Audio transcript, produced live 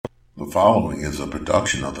following is a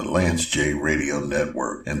production of the Lance J Radio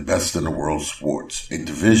Network and Best in the World Sports, a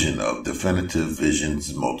division of Definitive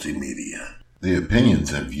Visions Multimedia. The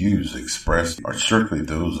opinions and views expressed are strictly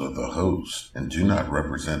those of the host and do not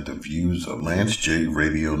represent the views of Lance J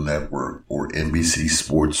Radio Network or NBC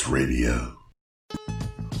Sports Radio.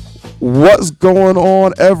 What's going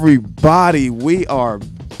on, everybody? We are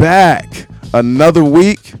back. Another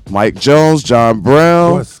week. Mike Jones, John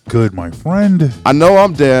Brown. What's good, my friend? I know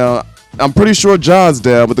I'm down. I'm pretty sure John's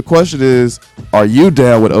down, but the question is, are you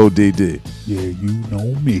down with ODD? Yeah, you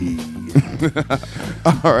know me.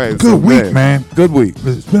 All right. Good week, man. Good week.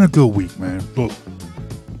 It's been a good week, man. Look,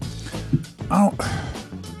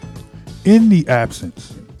 in the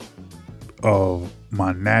absence of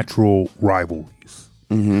my natural rivalries,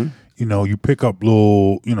 you pick up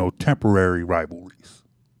little, temporary rivalries.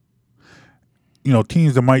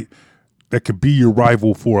 Teams that could be your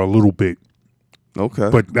rival for a little bit. Okay.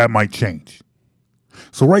 But that might change.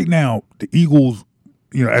 So right now, the Eagles,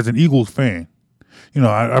 as an Eagles fan,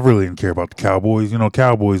 I really didn't care about the Cowboys.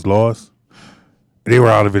 Cowboys lost. They were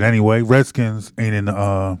out of it anyway. Redskins weren't in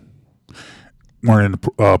the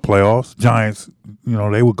playoffs. Giants,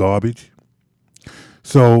 they were garbage.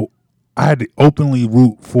 So I had to openly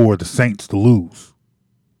root for the Saints to lose.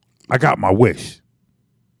 I got my wish.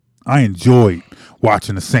 I enjoyed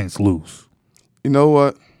watching the Saints lose. You know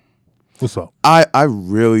what? What's up? I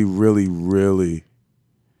really, really, really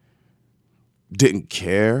didn't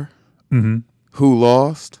care who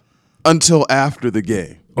lost until after the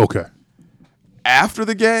game. Okay. After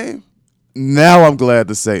the game, now I'm glad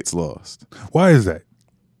the Saints lost. Why is that?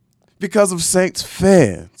 Because of Saints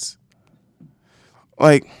fans.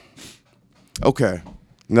 Okay.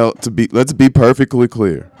 No, let's be perfectly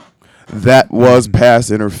clear. That was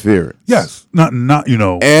pass interference. Yes, not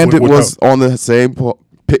and it was on the same.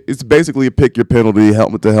 It's basically a pick your penalty,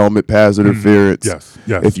 helmet to helmet pass interference. Yes.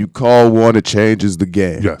 If you call one, it changes the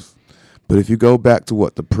game. Yes. But if you go back to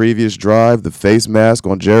the previous drive, the face mask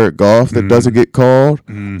on Jared Goff that doesn't get called,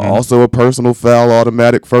 also a personal foul,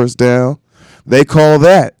 automatic first down. They call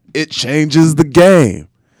that. It changes the game.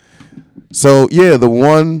 So yeah,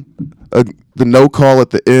 the no call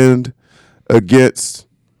at the end against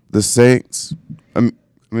the Saints,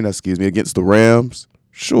 against the Rams,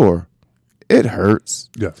 sure, it hurts.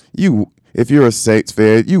 Yeah. If you're a Saints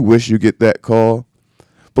fan, you wish you get that call.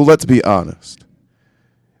 But let's be honest.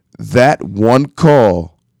 That one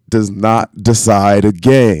call does not decide a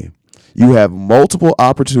game. You have multiple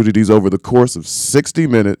opportunities over the course of 60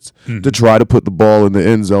 minutes to try to put the ball in the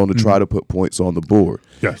end zone, to try to put points on the board.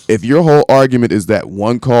 Yes. If your whole argument is that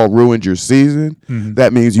one call ruined your season,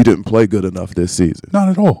 that means you didn't play good enough this season. Not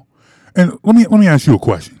at all. And let me ask you a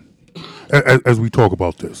question as we talk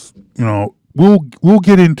about this. We'll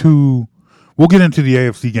get into the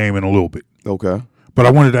AFC game in a little bit. Okay. But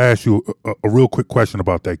I wanted to ask you a real quick question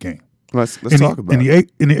about that game. Let's talk about it.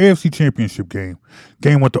 In the AFC Championship game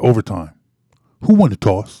went to overtime. Who won the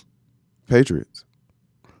toss? Patriots.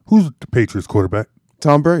 Who's the Patriots quarterback?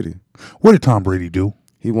 Tom Brady. What did Tom Brady do?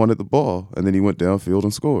 He wanted the ball, and then he went downfield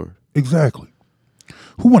and scored. Exactly.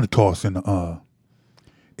 Who won the toss in the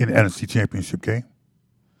NFC Championship game?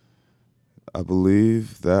 I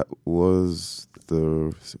believe that was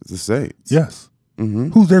the Saints. Yes.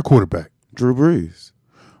 Who's their quarterback? Drew Brees.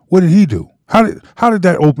 What did he do? How did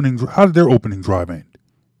their opening drive end?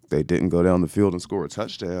 They didn't go down the field and score a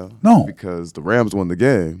touchdown. No, because the Rams won the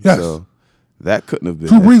game. Yes. So that couldn't have been.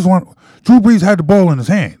 Drew Brees had the ball in his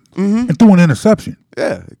hand and threw an interception.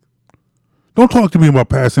 Yeah. Don't talk to me about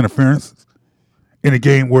pass interference in a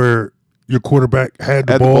game where your quarterback had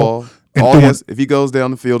the ball. If he goes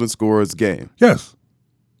down the field and scores, game. Yes,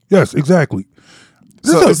 exactly.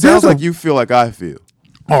 So it sounds like you feel like I feel.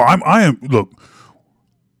 Oh, I am. Look,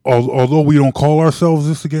 although we don't call ourselves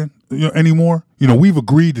this again anymore, we've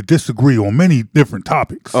agreed to disagree on many different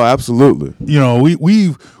topics. Oh, absolutely.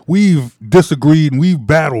 We've disagreed and we've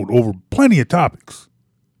battled over plenty of topics.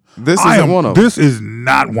 This isn't one of them. This is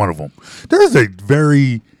not one of them. There's a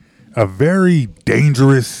very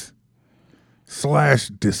dangerous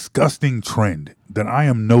 / disgusting trend that I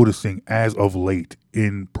am noticing as of late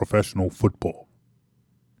in professional football.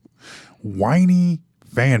 Whiny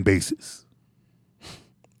fan bases.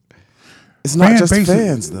 It's not just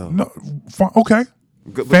fans, though. No, okay.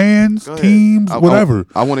 Fans, teams, whatever.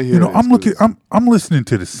 I want to hear. I'm listening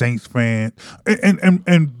to the Saints fan,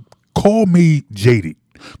 and call me jaded,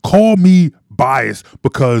 call me biased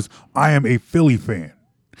because I am a Philly fan.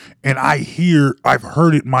 and I've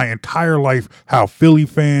heard it my entire life, how Philly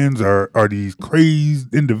fans are these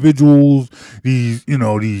crazed individuals, these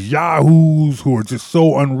yahoos who are just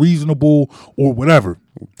so unreasonable or whatever.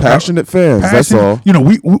 Passionate fans, that's all.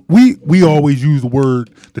 We always use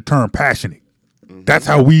the term passionate. That's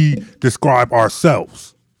how we describe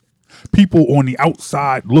ourselves. People on the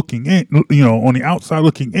outside looking in, they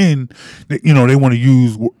want to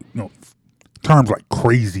use terms like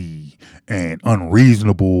crazy and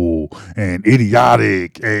unreasonable and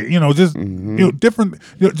idiotic and different,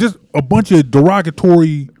 just a bunch of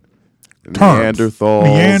derogatory terms.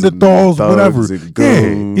 Neanderthals, whatever.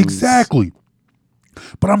 Yeah, exactly.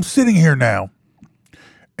 But I'm sitting here now,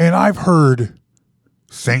 and I've heard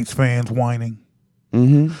Saints fans whining.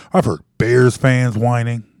 Mm-hmm. I've heard Bears fans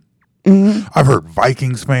whining. Mm-hmm. I've heard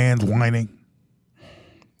Vikings fans whining.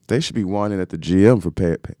 They should be whining at the GM for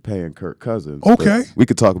paying Kirk Cousins. Okay. We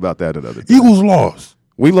could talk about that another day. Eagles lost.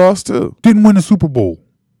 We lost too. Didn't win the Super Bowl.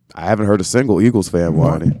 I haven't heard a single Eagles fan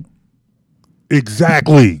whining.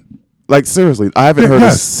 Exactly. Like, seriously, I haven't heard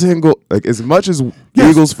a single, like, as much as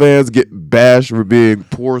Eagles fans get bashed for being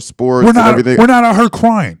poor sports and everything. We're not out here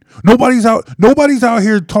crying. Nobody's out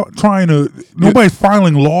here trying to, nobody's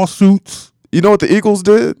filing lawsuits. You know what the Eagles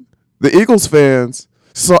did? The Eagles fans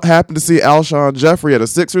happened to see Alshon Jeffrey at a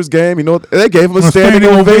Sixers game. You know what? They gave him a standing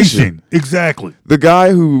ovation. Exactly. The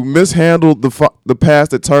guy who mishandled the pass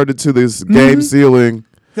that turned into this game-sealing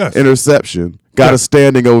interception got a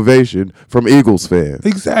standing ovation from Eagles fans.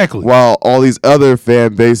 Exactly. While all these other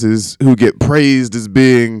fan bases who get praised as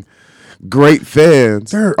being great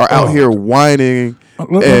fans are out here whining.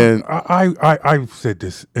 And I've said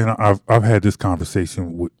this, and I've had this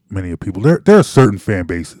conversation with many people. There are certain fan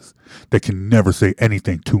bases that can never say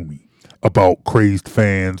anything to me about crazed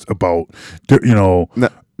fans, about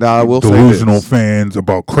Now I will delusional say fans,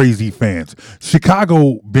 about crazy fans.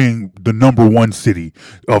 Chicago being the number one city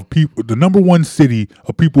of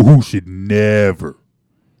people who should never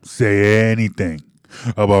say anything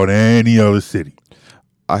about any other city.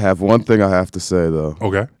 I have one thing I have to say though.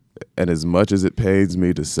 Okay. And as much as it pains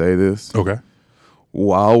me to say this, okay,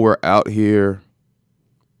 while we're out here,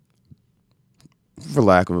 for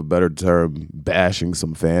lack of a better term, bashing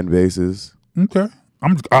some fan bases. Okay.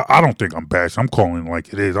 I don't think I'm bashing. I'm calling it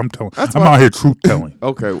like it is. I'm out here truth telling.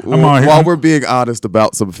 Okay. While we're being honest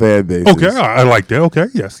about some fan bases. Okay, I like that. Okay.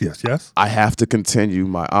 Yes. I have to continue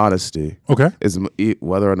my honesty. Okay.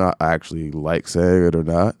 Whether or not I actually like saying it or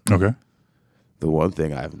not. Okay. The one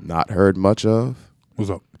thing I've not heard much of. What's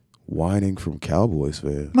up? Whining from Cowboys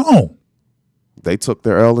fans. No. They took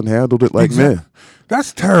their L and handled it like men.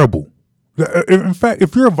 That's terrible. In fact,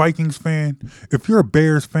 if you're a Vikings fan, if you're a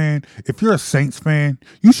Bears fan, if you're a Saints fan,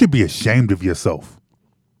 you should be ashamed of yourself.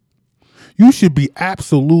 You should be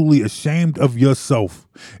absolutely ashamed of yourself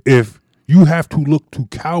if you have to look to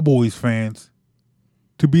Cowboys fans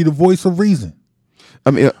to be the voice of reason.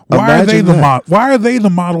 I mean, why are they the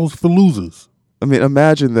models for losers? I mean,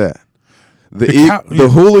 imagine that. The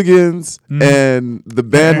hooligans and the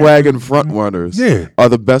bandwagon front runners are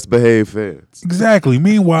the best behaved fans. Exactly.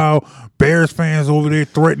 Meanwhile, Bears fans over there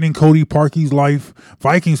threatening Cody Parkey's life.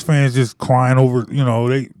 Vikings fans just crying over,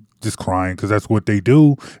 they just crying because that's what they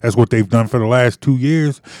do. That's what they've done for the last 2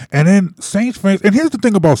 years. And then Saints fans. And here's the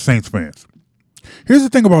thing about Saints fans. Here's the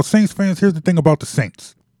thing about the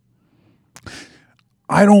Saints.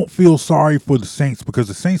 I don't feel sorry for the Saints because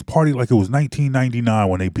the Saints party like it was 1999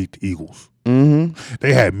 when they beat the Eagles. Mm-hmm.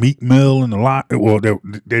 They had Meek Mill in the locker. Well, they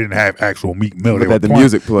didn't have actual Meek Mill. They had the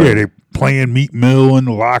music playing. Yeah, they playing Meek Mill in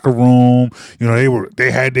the locker room.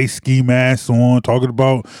 They had their ski masks on, talking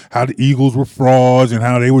about how the Eagles were frauds and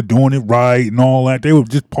how they were doing it right and all that. They were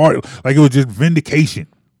just like it was just vindication,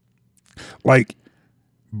 like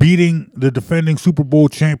beating the defending Super Bowl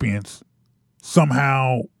champions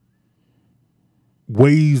somehow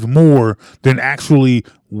weighs more than actually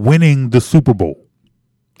winning the Super Bowl.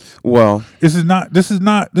 Well, this is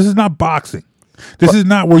not boxing. This is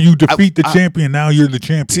not where you defeat the champion. Now you're the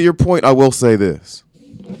champion. To your point, I will say this: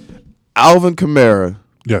 Alvin Kamara,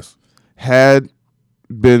 had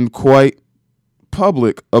been quite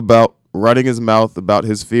public about running his mouth about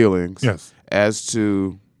his feelings, as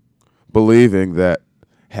to believing that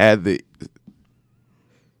had the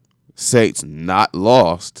Saints not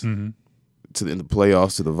lost in the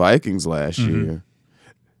playoffs to the Vikings last year,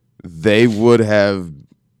 they would have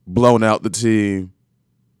blown out the team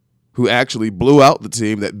who actually blew out the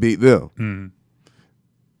team that beat them.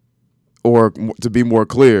 Or to be more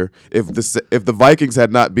clear, if the Vikings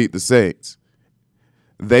had not beat the Saints,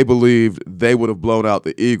 they believed they would have blown out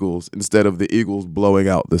the Eagles instead of the Eagles blowing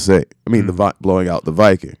out the Saints. I mean, blowing out the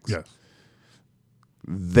Vikings. Yes.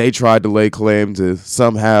 they tried to lay claim to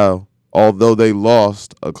somehow, although they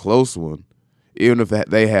lost a close one, even if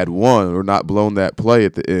they had won or not blown that play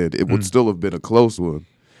at the end, it would still have been a close one.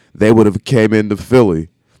 They would have came into Philly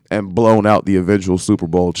and blown out the eventual Super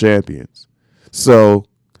Bowl champions. So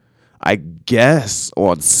I guess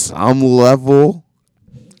on some level,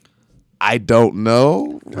 I don't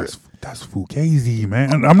know. That's fugazi,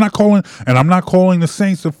 man. And I'm not calling the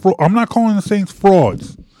Saints I'm not calling the Saints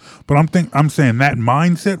frauds, but I'm saying that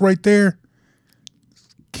mindset right there,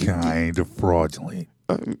 kind of fraudulent.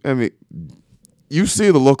 I mean, you see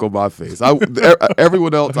the look on my face.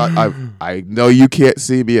 Everyone else, I know you can't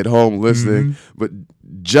see me at home listening, but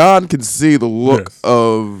John can see the look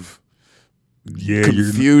of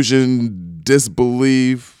confusion,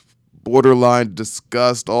 disbelief, borderline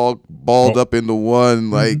disgust, all balled up into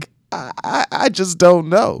one. Like, I just don't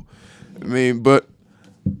know. I mean, but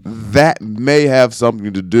that may have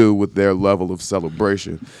something to do with their level of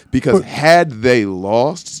celebration. Because had they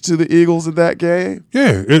lost to the Eagles in that game,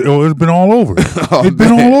 it's been all over. It's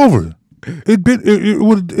been all over. It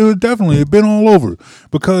would definitely have been all over,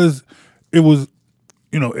 because it was,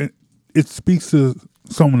 it speaks to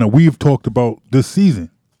something that we've talked about this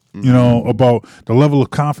season. About the level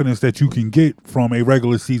of confidence that you can get from a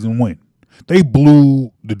regular season win. They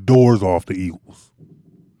blew the doors off the Eagles.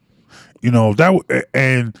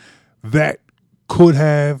 That could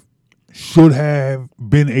have, should have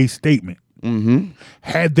been a statement.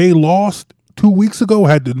 Had they lost 2 weeks ago,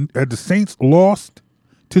 had the Saints lost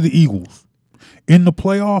to the Eagles in the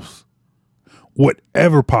playoffs,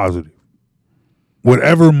 whatever positive,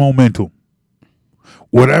 whatever momentum,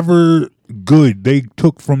 whatever good they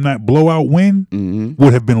took from that blowout win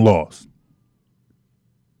would have been lost.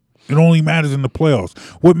 It only matters in the playoffs.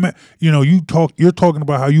 You're talking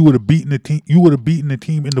about how you would have beaten the team. You would have beaten the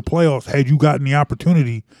team in the playoffs had you gotten the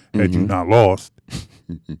opportunity, had you not lost.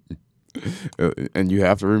 And you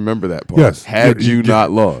have to remember that part. Yes, had you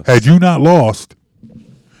not lost. Had you not lost,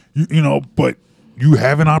 but you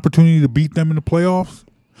have an opportunity to beat them in the playoffs.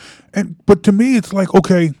 But to me, it's like,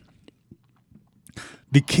 okay,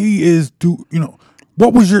 the key is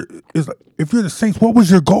what was if you're the Saints, what was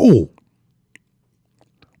your goal?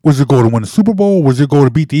 Was your goal to win the Super Bowl, or was your goal to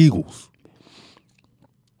beat the Eagles?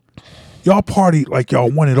 Y'all partied like y'all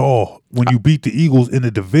won it all when you beat the Eagles in the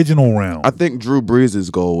divisional round. I think Drew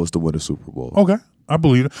Brees' goal was to win a Super Bowl. Okay, I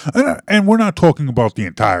believe it. And we're not talking about the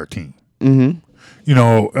entire team. I'm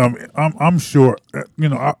sure,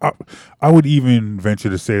 I would even venture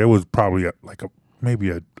to say there was probably maybe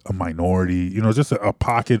a minority, just a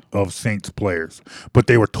pocket of Saints players. But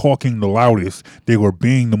they were talking the loudest. They were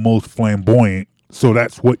being the most flamboyant. So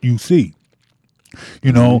that's what you see.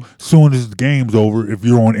 Soon as the game's over, if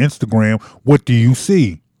you're on Instagram, what do you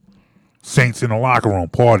see? Saints in the locker room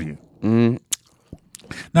partying.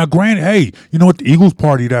 Now, granted, hey, you know what? The Eagles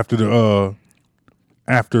partied after the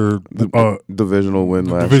divisional win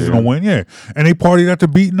last year. Divisional win, yeah, and they partied after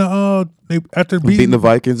beating the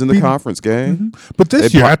Vikings in the conference game. But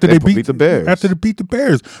this year, after they beat the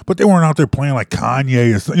Bears, but they weren't out there playing like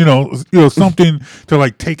Kanye or something to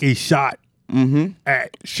like take a shot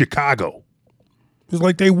at Chicago. It's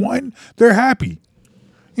like they won, they're happy.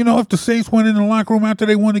 If the Saints went in the locker room after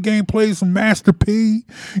they won the game, played some Master P,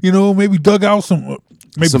 maybe dug out some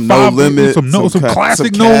No Limit, some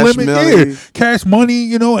classic No Limit, Cash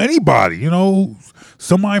Money, anybody,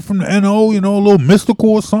 somebody from the NO, a little Mystical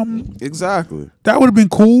or something. Exactly. That would have been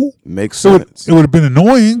cool. Makes sense. It would have been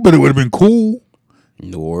annoying, but it would have been cool.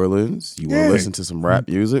 New Orleans. You want to listen to some rap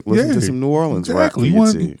music? Listen to some New Orleans rap.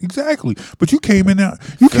 Exactly. But you came in there.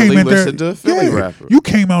 Listen to a Philly rapper. You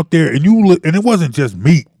came out there and and it wasn't just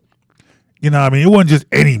Meek. It wasn't just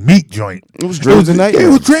any Meek joint. It was Dreams and Nightmares. It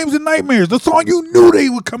was Dreams and Nightmares. The song you knew they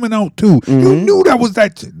were coming out to. You knew that was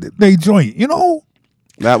they joint.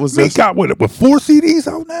 That was Meek got with 4 CDs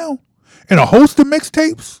out now and a host of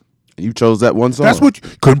mixtapes. You chose that one song. That's what you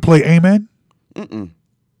couldn't play. Amen.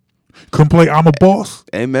 Couldn't play I'm a Boss.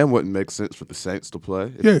 Amen wouldn't make sense for the Saints to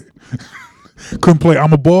play. Yeah. Couldn't play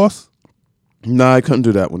I'm a Boss. Nah, I couldn't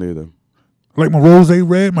do that one either. Like my Rose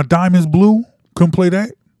Red, my Diamonds Blue. Couldn't play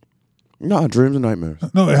that. No, Dreams and Nightmares.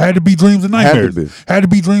 No, it had to be Dreams and Nightmares. Had to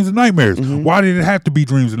be Dreams and Nightmares. Why did it have to be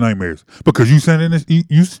Dreams and Nightmares? Because you sending this,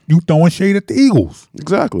 you throwing shade at the Eagles.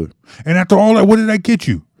 Exactly. And after all that, what did that get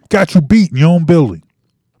you? Got you beat in your own building.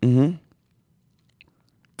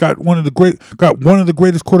 Got one of the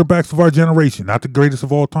greatest quarterbacks of our generation. Not the greatest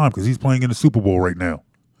of all time, because he's playing in the Super Bowl right now.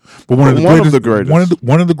 But one of the greatest.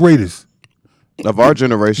 One of the greatest of our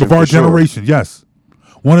generation. Of our generation, yes.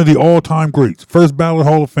 One of the all-time greats. First ballot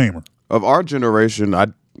Hall of Famer. Of our generation,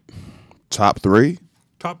 top 3.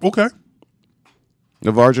 Okay.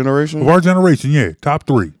 Of our generation? Of our generation, yeah. Top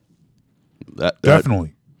 3.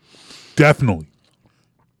 Definitely.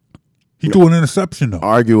 He threw an interception, though.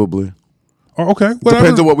 Arguably. Oh, okay.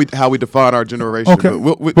 Whatever. Depends on how we define our generation. Okay.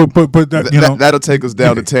 But that, that'll take us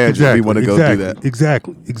down to tangent if we want to go do that.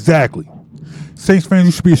 Exactly. Saints fans,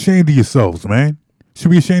 you should be ashamed of yourselves, man. You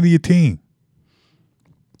should be ashamed of your team.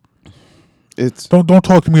 Don't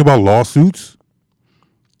talk to me about lawsuits.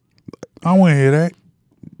 I don't want to hear that.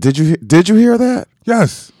 Did you hear that?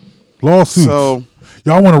 Yes. Lawsuits. So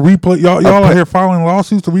y'all want to replay? Y'all out here filing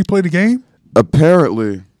lawsuits to replay the game?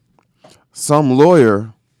 Apparently, some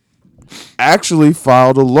lawyer actually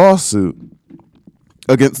filed a lawsuit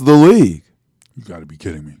against the league. You got to be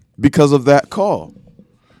kidding me. Because of that call.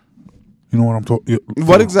 You know what I'm talking?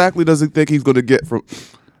 What exactly does he think he's going to get from?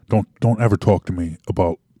 Don't ever talk to me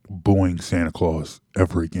about booing Santa Claus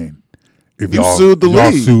ever again. If you sued the league.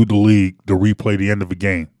 Y'all sued the league to replay the end of a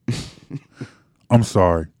game. I'm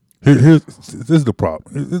sorry. This is the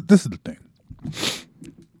problem. This is the thing.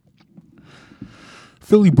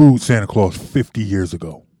 Philly booed Santa Claus 50 years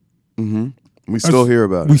ago. Mm-hmm. We still hear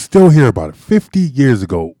about it. We still hear about it. 50 years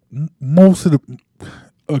ago,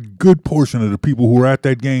 a good portion of the people who were at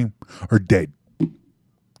that game are dead.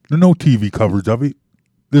 There's no TV coverage of it.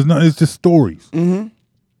 It's just stories. Mm-hmm.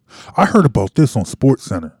 I heard about this on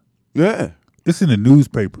SportsCenter. Yeah. It's in the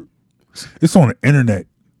newspaper. It's on the internet.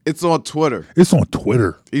 It's on Twitter. It's on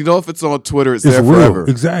Twitter. You know, if it's on Twitter, it's there real. Forever.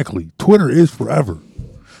 Exactly. Twitter is forever.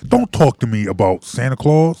 Don't talk to me about Santa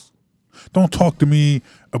Claus. Don't talk to me,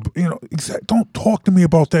 don't talk to me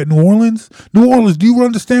about that New Orleans. New Orleans, do you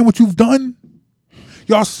understand what you've done?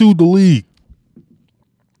 Y'all sued the league.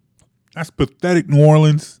 That's pathetic, New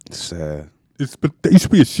Orleans. Sad. You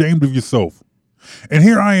should be ashamed of yourself. And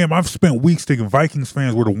here I am. I've spent weeks thinking Vikings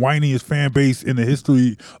fans were the whiniest fan base in the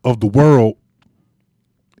history of the world.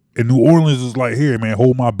 And New Orleans is like, here, man,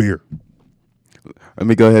 hold my beer. Let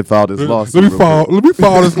me go ahead and file this lawsuit. Let me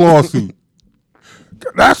file this lawsuit.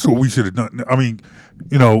 That's what we should have done. I mean,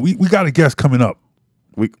 we got a guest coming up.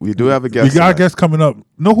 We do have a guest. We got a guest coming up.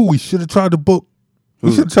 Know who we should have tried to book? We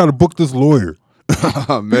should have tried to book this lawyer.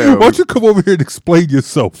 Oh, man. Why don't you come over here and explain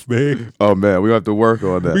yourself, man? Oh, man, we have to work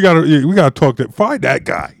on that. We gotta talk to find that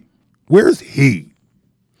guy. Where's he?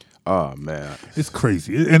 Oh, man. It's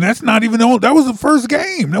crazy. And that's not even that was the first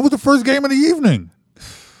game. That was the first game of the evening.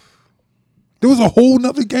 There was a whole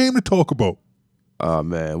nother game to talk about. Oh,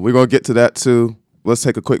 man. We're going to get to that, too. Let's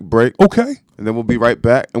take a quick break. Okay. And then we'll be right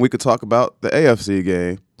back, and we could talk about the AFC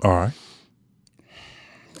game. All right.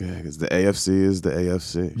 Yeah, because the AFC is the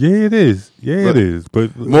AFC. Yeah, it is. Yeah, it is.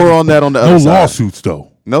 But more on that on the other side. No lawsuits,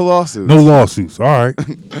 though. No lawsuits. No lawsuits. All right.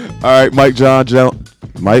 All right, Mike Jones.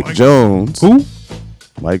 Who?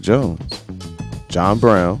 Mike Jones. John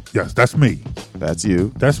Brown. Yes, that's me. That's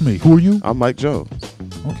you. That's me. Who are you? I'm Mike Jones.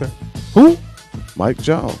 Okay. Who? Mike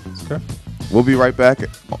Jones. Okay. We'll be right back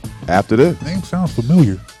after this. Name sounds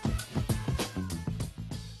familiar.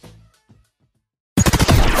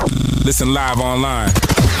 Listen live online.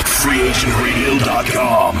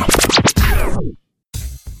 FreeAgentRadio.com.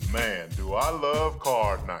 Man, do I love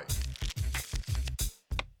card night.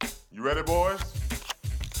 You ready, boys?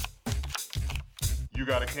 You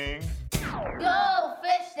got a king? Go,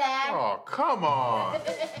 fish dad. Oh, come on.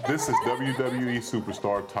 This is WWE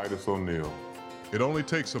superstar Titus O'Neil. It only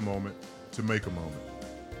takes a moment to make a moment.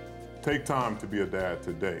 Take time to be a dad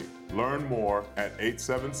today. Learn more at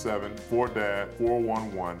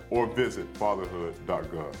 877-4DAD-411 or visit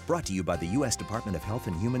fatherhood.gov. Brought to you by the U.S. Department of Health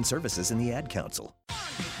and Human Services and the Ad Council.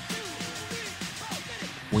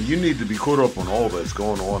 When you need to be caught up on all that's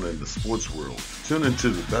going on in the sports world, tune into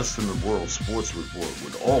the Best in the World Sports Report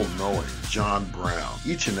with all-knowing John Brown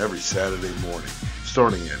each and every Saturday morning,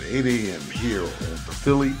 starting at 8 a.m. here on the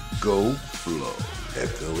Philly Go Flow at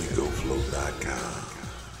PhillyGoFlow.com.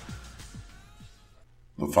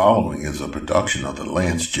 The following is a production of the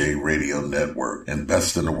Lance J Radio Network and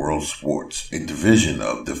Best in the World Sports, a division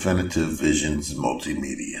of Definitive Visions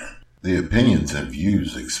Multimedia. The opinions and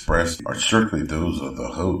views expressed are strictly those of the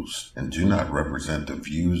host and do not represent the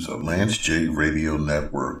views of Lance J Radio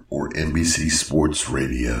Network or NBC Sports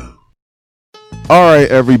Radio. All right,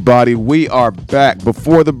 everybody, we are back.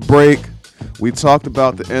 Before the break, we talked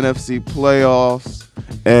about the NFC playoffs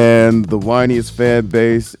and the whiniest fan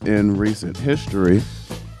base in recent history.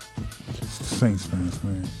 Saints fans,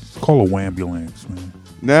 man. Call a wambulance, man.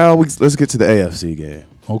 Now let's get to the AFC game.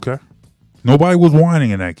 Okay. Nobody was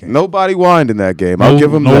whining in that game. Nobody whined in that game. I'll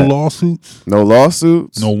give them that. No lawsuits. No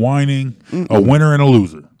lawsuits. No whining. A winner and a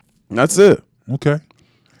loser. That's it. Okay.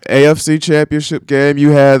 AFC Championship game.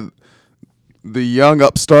 You had the young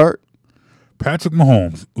upstart Patrick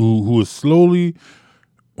Mahomes, who is slowly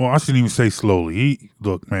Well, I shouldn't even say slowly.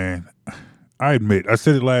 Look, man, I admit, I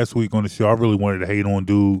said it last week on the show. I really wanted to hate on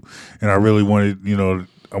dude, and I really wanted,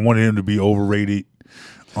 I wanted him to be overrated.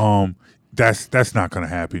 That's not gonna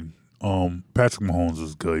happen. Patrick Mahomes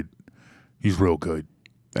is good. He's real good.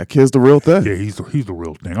 That kid's the real thing. Yeah, he's the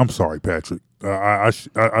real thing. I'm sorry, Patrick. I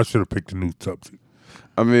should have picked a new subject.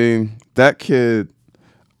 I mean, that kid,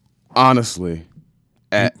 honestly,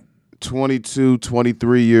 at 22,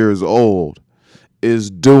 23 years old, is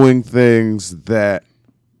doing things that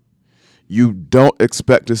you don't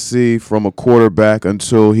expect to see from a quarterback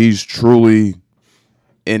until he's truly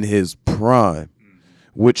in his prime,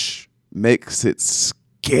 which makes it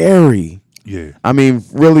scary. Yeah. I mean,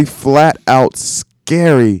 really flat out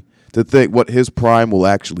scary to think what his prime will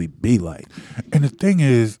actually be like. And the thing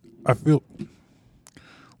is, I feel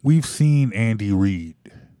we've seen Andy Reid,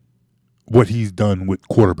 what he's done with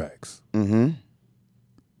quarterbacks. Mm-hmm.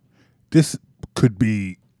 This could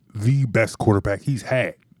be the best quarterback he's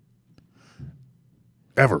had.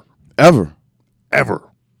 Ever.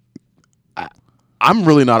 I'm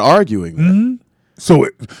really not arguing that. Mm-hmm.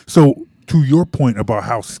 So to your point about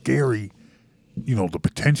how scary, the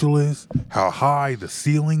potential is, how high the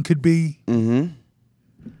ceiling could be. Mm-hmm.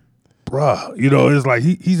 Bruh, it's like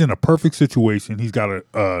he's in a perfect situation. He's got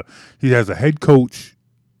he has a head coach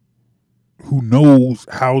who knows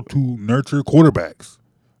how to nurture quarterbacks.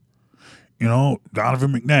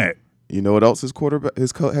 Donovan McNabb. You know what else his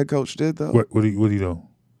head coach did though? What do you do?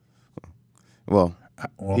 Well,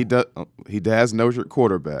 he does. He has nurtured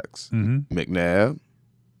quarterbacks. Mm-hmm. McNabb,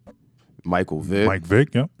 Mike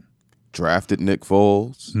Vick, yep. Drafted Nick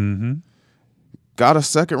Foles. Mm-hmm. Got a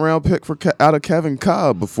second-round pick out of Kevin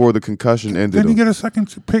Cobb before the concussion ended. Didn't he get a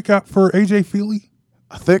second pick out for A.J. Feely?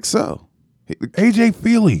 I think so. A.J.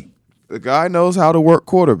 Feely. The guy knows how to work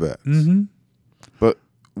quarterbacks. Mm-hmm. But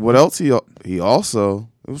what else he also,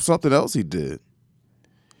 it was something else he did.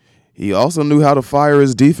 He also knew how to fire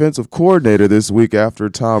his defensive coordinator this week after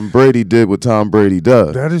Tom Brady did what Tom Brady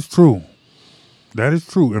does. That is true.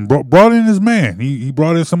 And brought in his man. He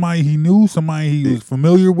brought in somebody he knew, somebody he was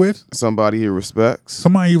familiar with. Somebody he respects.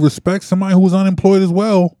 Somebody who was unemployed as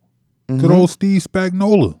well. Mm-hmm. Good old Steve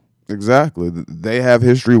Spagnuolo. Exactly. They have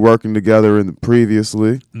history working together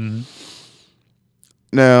previously. Mm-hmm.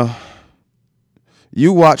 Now,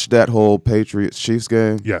 you watched that whole Patriots-Chiefs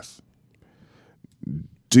game? Yes.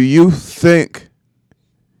 Do you think,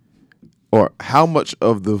 or how much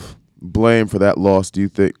of the blame for that loss do you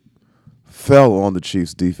think fell on the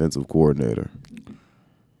Chiefs' defensive coordinator?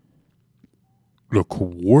 The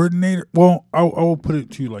coordinator? Well, I will put it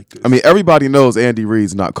to you like this. I mean, everybody knows Andy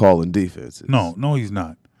Reid's not calling defenses. No, he's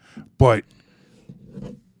not. But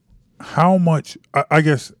how much, I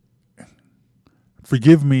guess,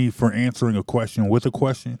 forgive me for answering a question with a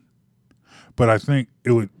question, but I think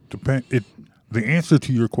it would depend. The answer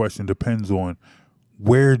to your question depends on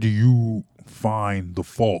where do you find the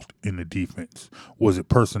fault in the defense. Was it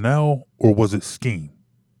personnel or was it scheme?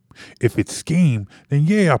 If it's scheme, then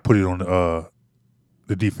yeah, I put it on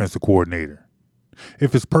the defensive coordinator.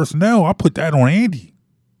 If it's personnel, I put that on Andy.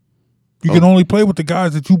 You can only play with the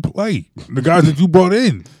guys that you play, the guys that you brought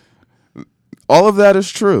in. All of that is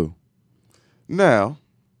true. Now,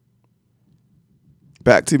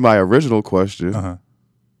 back to my original question. Uh-huh.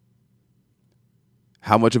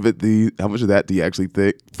 How much of that do you actually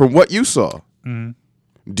think, from what you saw, mm-hmm.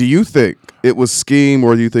 do you think it was scheme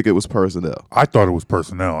or do you think it was personnel? I thought it was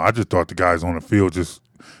personnel. I just thought the guys on the field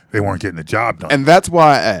they weren't getting the job done. And that's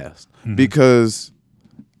why I asked, because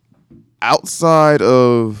outside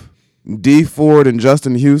of D Ford and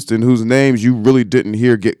Justin Houston, whose names you really didn't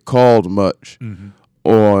hear get called much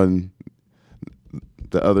on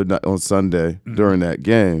the other night on Sunday during that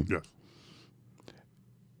game. Yes.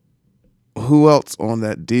 Who else on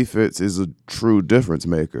that defense is a true difference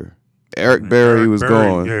maker? Eric Berry was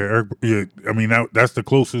gone. Yeah, I mean that's the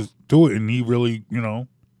closest to it, and he really,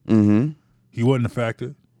 he wasn't a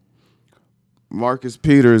factor. Marcus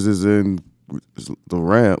Peters is in the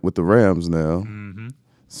Rams now. Mm-hmm.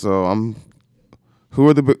 So who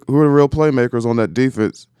are the real playmakers on that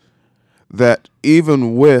defense that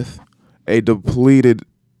even with a depleted,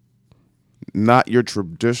 not your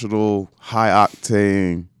traditional high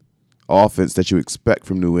octane offense that you expect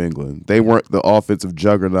from New England, they weren't the offensive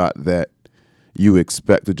juggernaut that you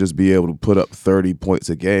expect to just be able to put up 30 points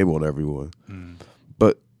a game on everyone.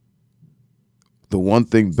 But the one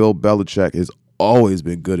thing Bill Belichick has always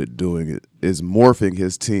been good at doing it is morphing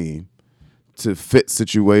his team to fit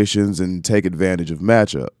situations and take advantage of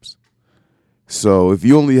matchups. So if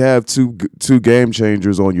you only have two game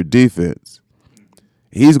changers on your defense,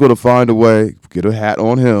 he's going to find a way, get a hat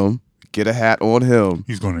on him, get a hat on him,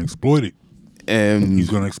 He's going to exploit it. and He's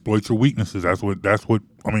going to exploit your weaknesses. That's what.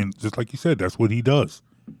 I mean, just like you said, that's what he does.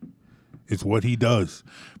 It's what he does.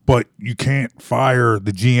 But you can't fire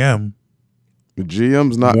the GM. the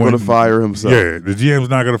GM's not going to fire himself. Yeah, the GM's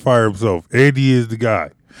not going to fire himself. Andy is the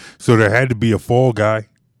guy. So there had to be a fall guy.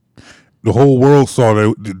 The whole world saw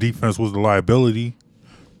that the defense was the liability.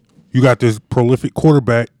 You got this prolific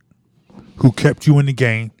quarterback who kept you in the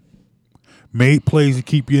game, made plays to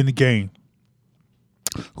keep you in the game,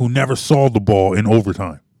 who never saw the ball in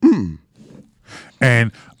overtime.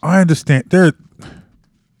 And I understand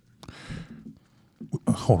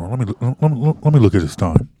hold on, let me look at this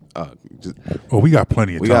time. Oh, we got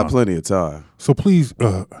plenty of time. We got plenty of time. So please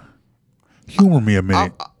humor me a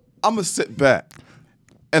minute. I'm gonna sit back,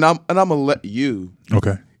 and I'm gonna let you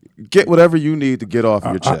Okay. get whatever you need to get off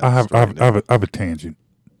your chest. I have a tangent.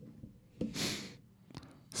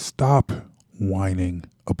 Stop whining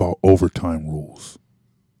about overtime rules.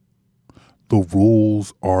 The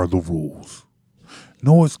rules are the rules.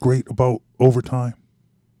 Know what's great about overtime?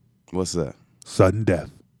 What's that? Sudden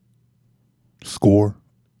death. Score,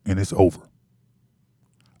 and it's over.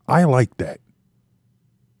 I like that.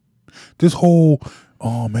 This whole,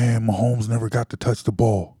 oh man, Mahomes never got to touch the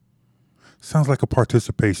ball. Sounds like a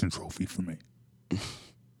participation trophy for me.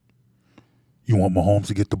 You want Mahomes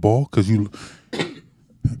to get the ball? Because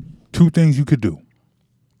two things you could do.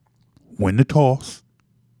 Win the toss.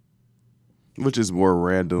 Which is more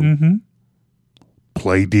random, Mm-hmm.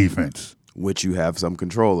 Play defense. which you have some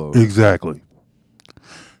control over. Exactly.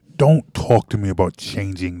 Don't talk to me about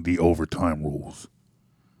changing the overtime rules.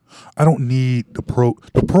 I don't need the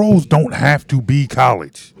pros don't have to be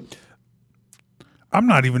college. I'm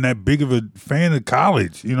not even that big of a fan of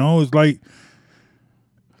college. You know, it's like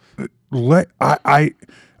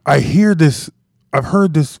I hear this. I've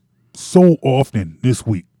heard this so often this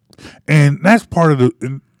week, and that's part of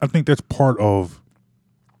and I think that's part of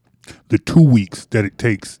the 2 weeks that it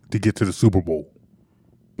takes to get to the Super Bowl.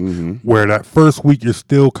 Where that first week you're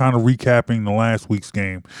still kind of recapping the last week's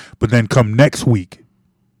game, but then come next week,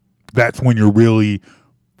 that's when you're really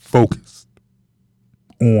focused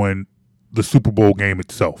on the Super Bowl game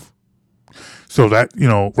itself. So that,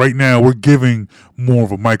 right now we're giving more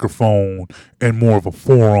of a microphone and more of a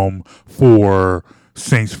forum for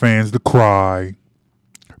Saints fans to cry,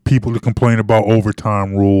 people to complain about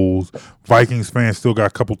overtime rules. Vikings fans still got a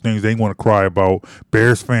couple things they want to cry about.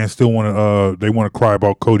 Bears fans still want to they want to cry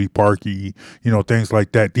about Cody Parkey, things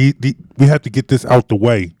like that. We have to get this out the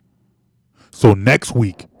way. So next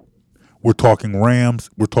week we're talking Rams,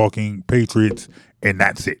 we're talking Patriots, and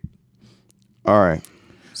that's it. All right.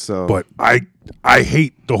 So, But I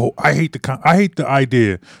hate the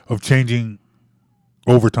idea of changing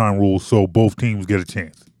overtime rules so both teams get a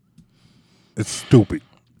chance. It's stupid.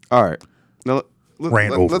 all right. Now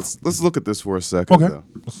Ran over. let's look at this for a second. Okay. Though.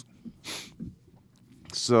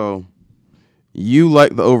 So, you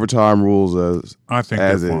like the overtime rules as I think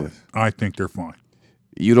as they're fine. is. I think they're fine.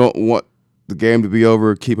 You don't want the game to be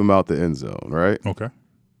over. Keep them out the end zone, right? Okay.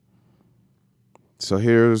 So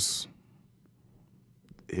here's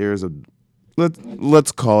a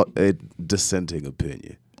let's call it a dissenting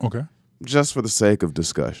opinion, Okay. just for the sake of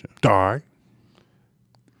discussion. Die.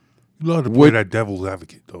 You love to play that devil's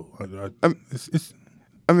advocate, though.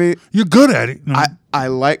 I mean, You're good at it. I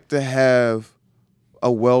like to have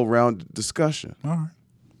a well-rounded discussion. All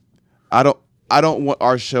right. I don't want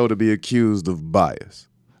our show to be accused of bias.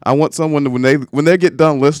 I want someone to, when they get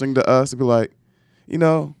done listening to us to be like,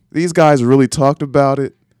 these guys really talked about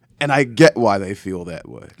it, and I get why they feel that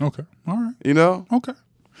way. Okay. All right. Okay.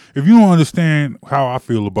 If you don't understand how I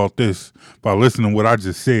feel about this by listening to what I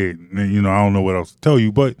just said, then I don't know what else to tell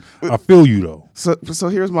you. But I feel you though. So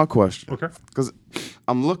here's my question. Okay. Because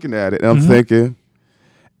I'm looking at it and I'm thinking,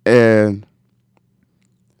 and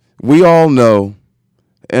we all know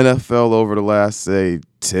NFL over the last, say,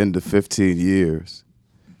 10 to 15 years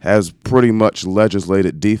has pretty much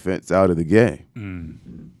legislated defense out of the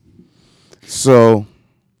game. So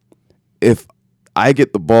if I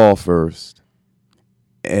get the ball first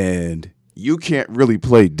and you can't really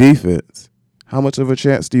play defense, how much of a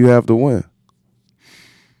chance do you have to win?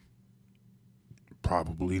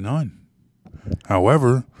 Probably none.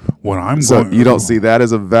 However, what I'm So going, you don't see that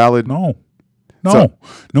as a valid? No. So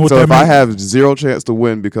Know what So that if I means? have zero chance to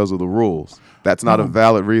win because of the rules, that's not a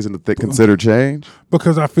valid reason to consider change?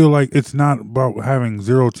 Because I feel like it's not about having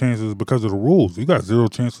zero chances because of the rules. You got zero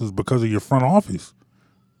chances because of your front office.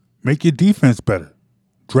 Make your defense better.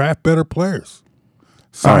 Draft better players.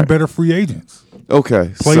 Sign right. better free agents.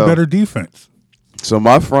 Okay. Play better defense. So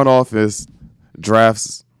my front office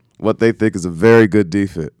drafts what they think is a very good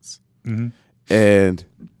defense. and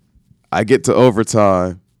I get to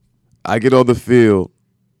overtime. I get on the field.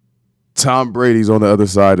 Tom Brady's on the other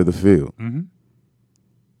side of the field.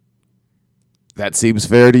 That seems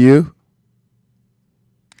fair to you?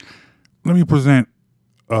 Let me present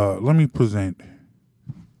a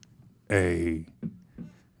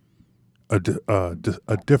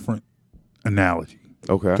different analogy.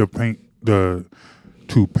 Okay. To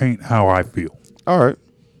paint how I feel. All right.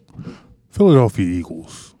 Philadelphia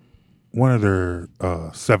Eagles, one of their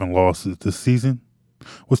 7 losses this season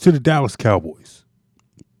was to the Dallas Cowboys.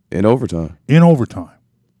 In overtime. In overtime.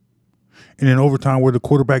 And in overtime where the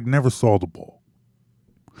quarterback never saw the ball.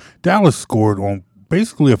 Dallas scored on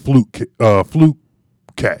basically a fluke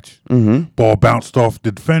catch. Ball bounced off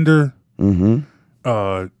the defender.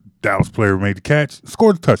 Dallas player made the catch,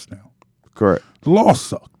 scored a touchdown. Correct. The loss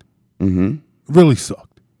sucked. Really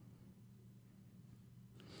sucked.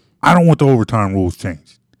 I don't want the overtime rules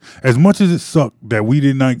changed. As much as it sucked that we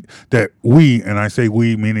did not, that we, and I say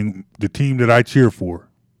we, meaning the team that I cheer for,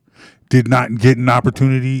 did not get an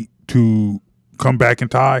opportunity to come back and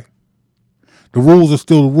tie, the rules are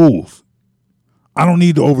still the rules. I don't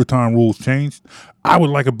need the overtime rules changed. I would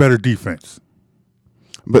like a better defense.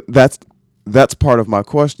 But that's part of my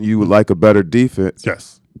question. You would like a better defense.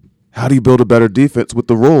 Yes. How do you build a better defense with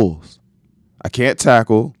the rules? I can't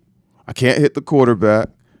tackle. I can't hit the quarterback.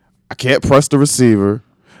 I can't press the receiver.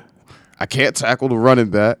 I can't tackle the running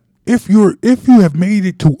back. If you have made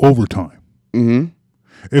it to overtime,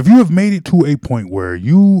 if you have made it to a point where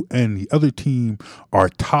you and the other team are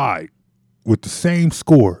tied with the same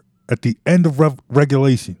score at the end of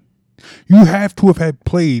regulation, you have to have had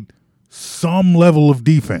played some level of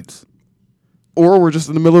defense. Or we're just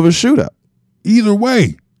in the middle of a shootout. Either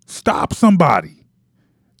way, stop somebody.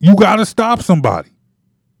 You got to stop somebody.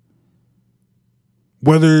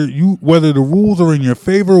 Whether the rules are in your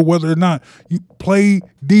favor or whether or not, you play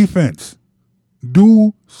defense.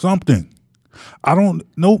 Do something. I don't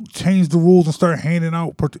change the rules and start handing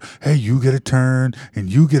out. Hey, you get a turn, and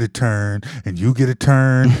you get a turn, and you get a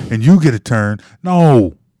turn, and you get a turn.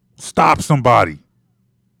 No, stop somebody.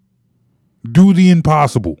 Do the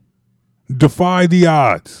impossible. Defy the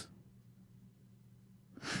odds.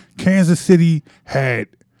 Kansas City in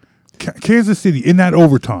that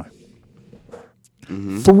overtime.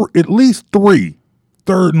 At least 3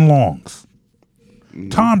 third and longs.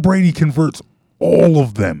 Tom Brady converts all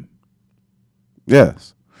of them.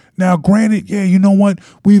 Yes. Now, granted, yeah, you know what?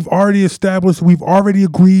 We've already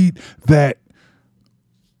agreed that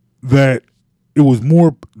it was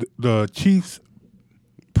more the Chiefs'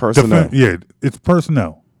 Personnel. it's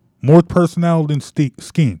personnel. More personnel than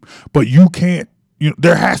scheme. But you can't,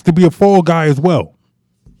 there has to be a fall guy as well.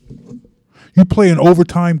 You play an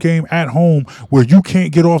overtime game at home where you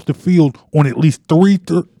can't get off the field on at least 3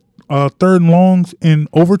 third and longs in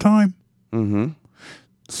overtime.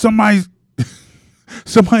 Somebody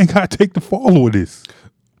got to take the fall with this.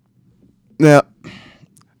 Now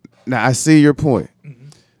I see your point.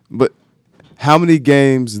 But how many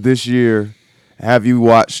games this year have you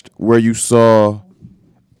watched where you saw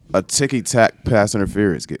a ticky-tack pass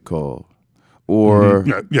interference get called? Or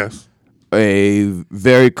Yes. a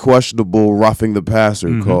very questionable roughing the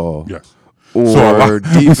passer call. Yes. Or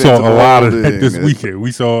we saw a lot of that holding. this weekend.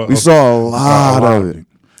 We saw a lot of it.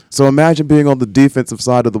 So imagine being on the defensive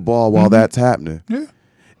side of the ball while that's happening. Yeah.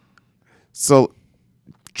 So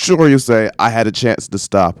sure, you say I had a chance to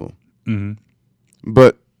stop him.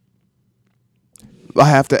 But I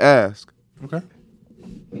have to ask. Okay.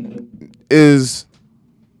 Is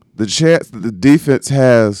the chance that the defense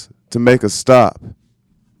has to make a stop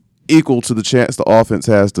equal to the chance the offense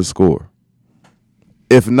has to score?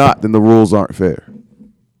 If not, then the rules aren't fair.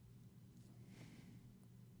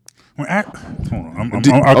 Hold on,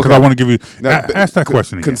 because I want to give you ask that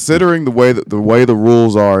question again. Considering the way the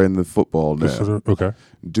rules are in the football now, Okay.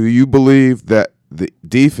 do you believe that the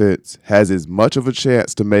defense has as much of a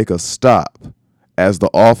chance to make a stop as the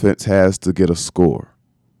offense has to get a score?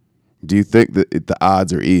 Do you think that the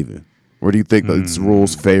odds are even, or do you think that the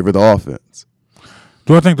rules favor the offense?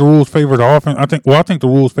 Do I think the rules favor the offense? I think the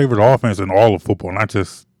rules favor the offense in all of football, not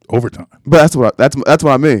just overtime. But that's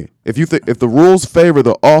what I mean. If the rules favor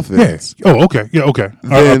the offense, Oh, okay. Yeah, okay.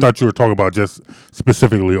 I thought you were talking about just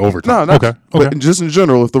specifically overtime. no, Okay. But just in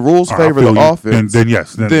general, if the rules favor the offense, then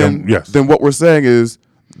yes. Then yes. Then what we're saying is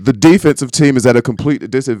the defensive team is at a complete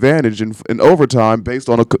disadvantage in overtime based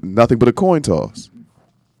on nothing but a coin toss.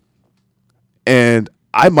 And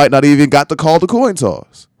I might not even got to call the coin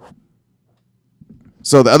toss.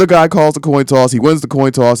 So the other guy calls the coin toss, he wins the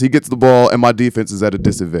coin toss, he gets the ball, and my defense is at a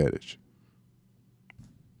disadvantage.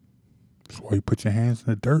 That's why you put your hands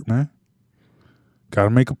in the dirt, man. Got to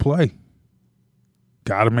make a play.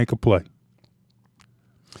 Got to make a play.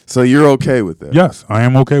 So you're okay with that? Yes, I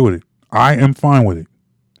am okay with it. I am fine with it.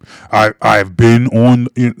 I've been on.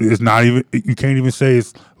 It's not even. You can't even say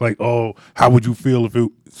it's like, oh, how would you feel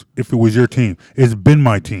if it was your team? It's been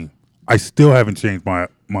my team. I still haven't changed my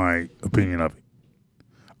opinion of it.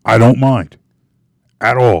 I don't mind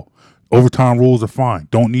at all. Overtime rules are fine.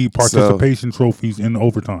 Don't need participation trophies in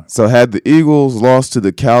overtime. So had the Eagles lost to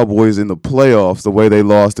the Cowboys in the playoffs the way they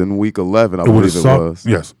lost in Week 11, I believe it was.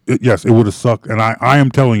 Yes, it would have sucked. And I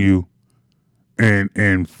am telling you,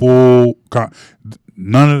 in full, I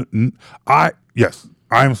am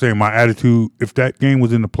saying my attitude. If that game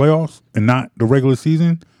was in the playoffs and not the regular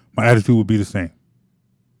season, my attitude would be the same.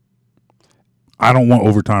 I don't want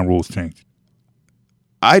overtime rules changed.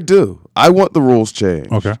 I do. I want the rules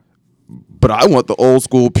changed. Okay. But I want the old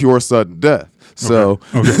school pure sudden death. So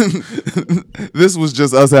this was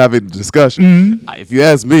just us having a discussion. If you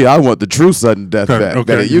ask me, I want the true sudden death back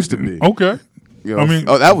that it used to be. Okay. You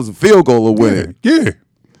know, that was a field goal of winning. Yeah.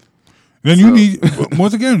 Then you need,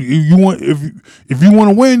 once again, you want if you want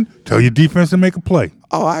to win, tell your defense to make a play.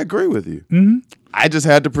 Oh, I agree with you. Mm-hmm. I just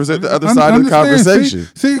had to present the other side of the conversation.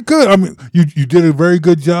 See, good. I mean, you did a very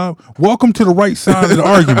good job. Welcome to the right side of the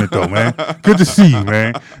argument, though, man. Good to see you,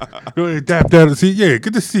 man. Go ahead, tap that. See, yeah,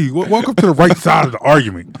 good to see you. Welcome to the right side of the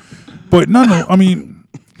argument. But no, I mean,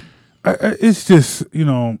 it's just,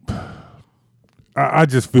 I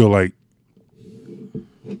just feel like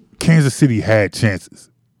Kansas City had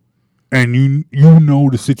chances, and you know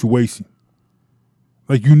the situation.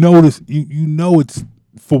 Like this, you know it's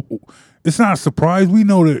football. It's not a surprise. We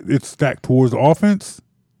know that it's stacked towards the offense.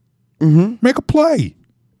 Mm-hmm. Make a play.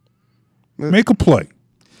 Make a play.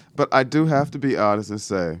 But I do have to be honest and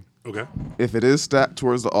say, okay, if it is stacked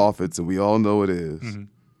towards the offense, and we all know it is,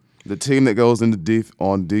 the team that goes into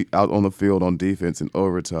out on the field on defense in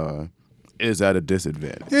overtime is at a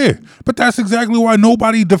disadvantage. Yeah, but that's exactly why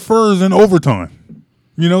nobody defers in overtime.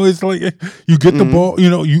 It's like you get the ball.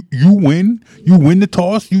 You win. You win the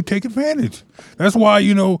toss. You take advantage. That's why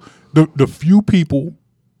the few people,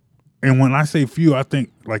 and when I say few, I think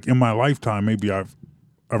like in my lifetime, maybe I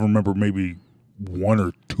remember maybe one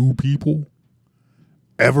or two people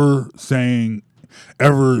ever choosing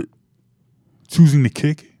to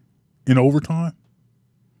kick in overtime.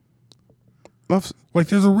 Like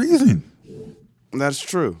there's a reason. That's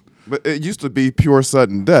true, but it used to be pure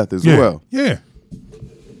sudden death as well. Yeah.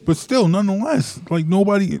 But still, nonetheless, like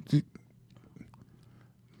nobody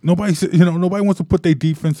wants to put their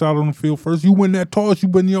defense out on the field first. You win that toss, you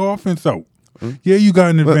win your offense out. Mm-hmm. Yeah, you got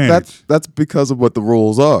an advantage. That's because of what the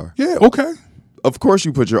rules are. Yeah, okay. Of course,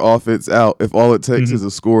 you put your offense out if all it takes is a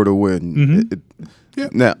score to win.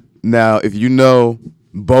 Mm-hmm. Now, if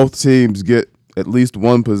both teams get at least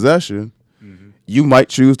one possession, you might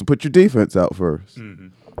choose to put your defense out first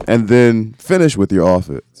and then finish with your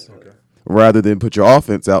offense. Rather than put your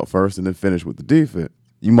offense out first and then finish with the defense.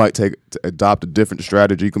 You might adopt a different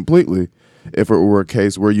strategy completely if it were a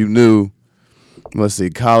case where you knew, let's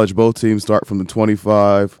see, college, both teams start from the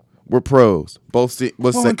 25. We're pros. Let's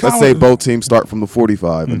say both teams start from the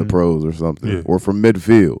 45 in the pros or something, or from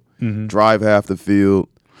midfield. Drive half the field.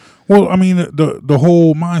 Well, I mean, the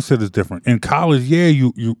whole mindset is different. In college,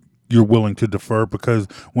 you're willing to defer because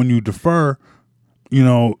when you defer, you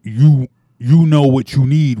know what you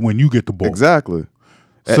need when you get the ball. Exactly.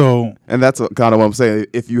 So, and that's kind of what I'm saying.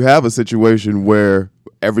 If you have a situation where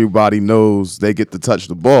everybody knows they get to touch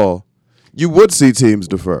the ball, you would see teams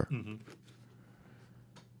defer.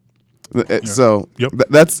 So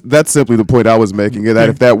that's simply the point I was making. That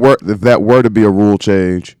if that were to be a rule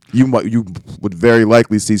change, you would very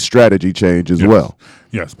likely see strategy change as well.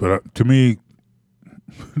 Yes, but to me,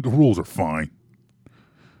 the rules are fine.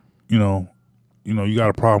 You got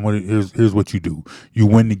a problem with it. Here's what you do: you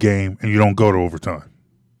win the game, and you don't go to overtime.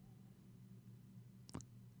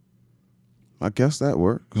 I guess that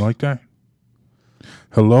works. You like that?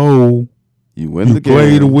 Hello. You win the game. You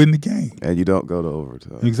play to win the game, and you don't go to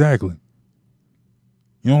overtime. Exactly.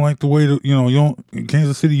 You don't like the way in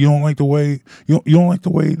Kansas City. You don't like the way you don't like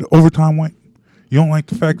the way the overtime went. You don't like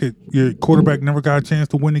the fact that your quarterback never got a chance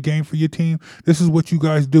to win the game for your team. This is what you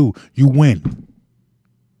guys do. You win.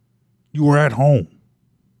 You were at home.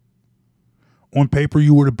 On paper,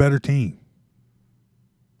 you were the better team.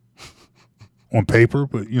 On paper,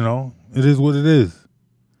 but it is what it is.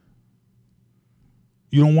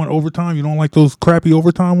 You don't want overtime? You don't like those crappy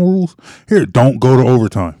overtime rules? Here, don't go to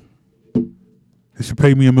overtime. They should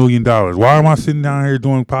pay me $1 million. Why am I sitting down here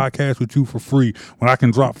doing podcasts with you for free when I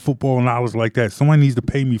can drop football knowledge like that? Somebody needs to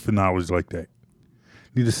pay me for knowledge like that.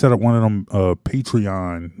 Need to set up one of them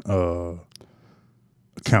Patreon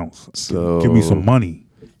accounts. So Give me some money.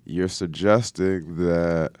 You're suggesting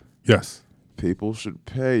that Yes. people should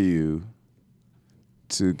pay you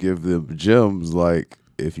to give them gems, like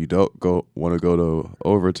if you don't want to go to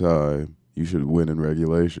overtime, you should win in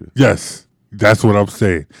regulation. Yes. That's what I'm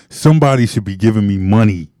saying. Somebody should be giving me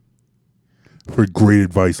money for great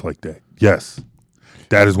advice like that. Yes.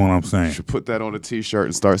 That is what I'm You saying. should put that on a T-shirt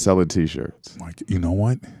and start selling T-shirts. Like, you know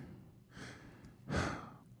what?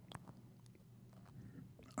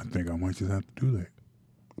 I think I might just have to do that.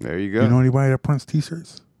 There you go. You know anybody that prints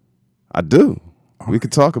T-shirts? I do. We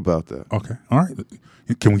could talk about that. Okay. All right.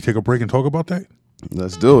 Can we take a break and talk about that?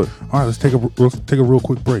 Let's do it. All right. Let's take a real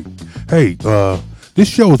quick break. Hey, this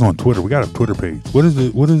show is on Twitter. We got a Twitter page. What is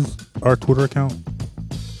it? What is our Twitter account?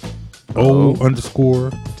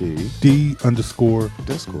 O_D_Discourse.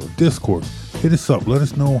 Hit us up. Let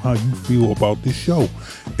us know how you feel about this show.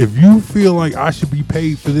 If you feel like I should be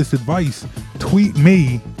paid for this advice, tweet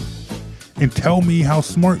me and tell me how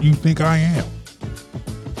smart you think I am.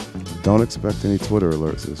 Don't expect any Twitter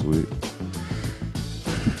alerts this week.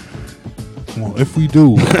 Well, if we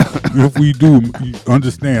do, you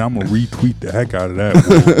understand, I'm going to retweet the heck out of that.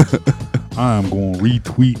 I am going to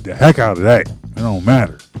retweet the heck out of that. It don't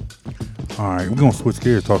matter. All right, we're going to switch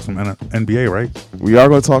gears, talk some NBA, right? We are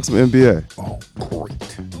going to talk some NBA. Oh,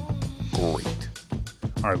 great.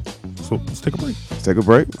 All right, so let's take a break. Let's take a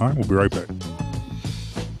break. All right, we'll be right back.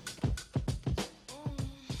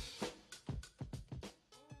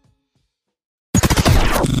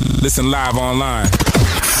 Listen live online.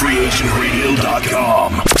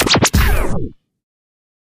 FreeAgentRadio.com.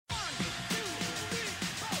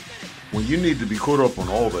 When you need to be caught up on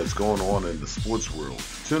all that's going on in the sports world,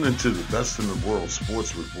 tune into the Best in the World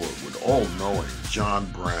Sports Report with all-knowing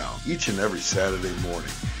John Brown each and every Saturday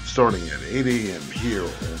morning, starting at 8 a.m. here on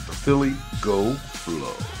the Philly Go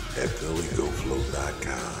Flow at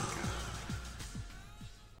PhillyGoFlow.com.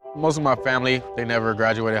 Most of my family, they never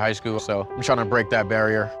graduated high school, so I'm trying to break that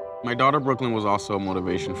barrier. My daughter, Brooklyn, was also a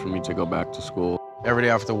motivation for me to go back to school. Every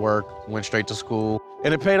day after work, went straight to school,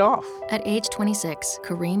 and it paid off. At age 26,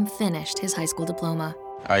 Kareem finished his high school diploma.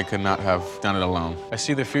 I could not have done it alone. I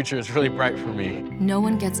see the future is really bright for me. No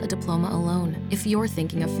one gets a diploma alone. If you're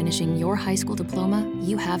thinking of finishing your high school diploma,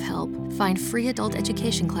 you have help. Find free adult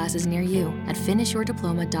education classes near you at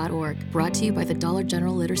finishyourdiploma.org. Brought to you by the Dollar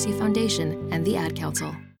General Literacy Foundation and the Ad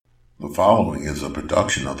Council. The following is a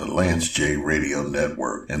production of the Lance J Radio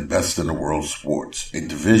Network and Best in the World Sports, a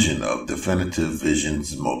division of Definitive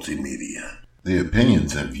Visions Multimedia. The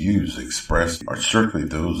opinions and views expressed are strictly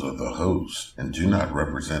those of the host and do not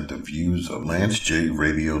represent the views of Lance J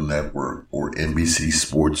Radio Network or NBC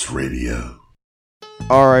Sports Radio.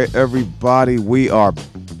 All right, everybody, we are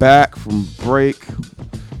back from break.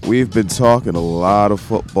 We've been talking a lot of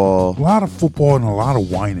football. A lot of football and a lot of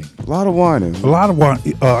whining. A lot of whining.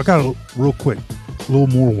 I got a real quick, a little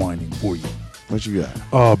more whining for you. What you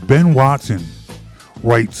got? Ben Watson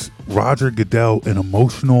writes Roger Goodell an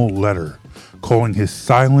emotional letter calling his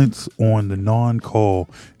silence on the non-call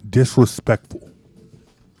disrespectful.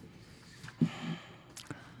 A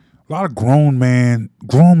lot of grown men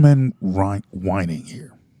whining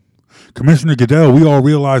here. Commissioner Goodell, we all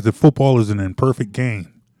realize that football is an imperfect game.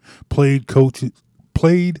 Played, coached,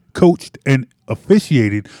 and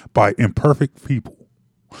officiated by imperfect people.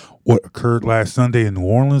 What occurred last Sunday in New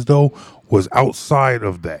Orleans, though, was outside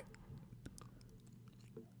of that.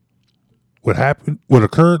 What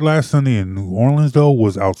occurred last Sunday in New Orleans, though,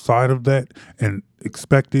 was outside of that and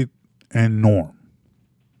expected and norm.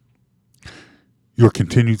 Your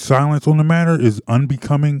continued silence on the matter is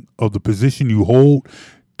unbecoming of the position you hold,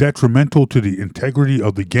 detrimental to the integrity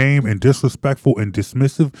of the game, and disrespectful and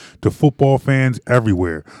dismissive to football fans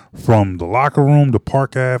everywhere. From the locker room to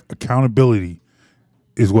Park Ave, accountability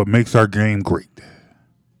is what makes our game great.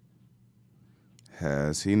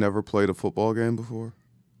 Has he never played a football game before?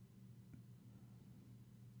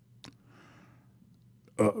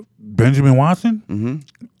 Benjamin Watson?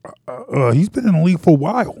 Mm-hmm. He's been in the league for a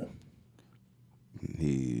while.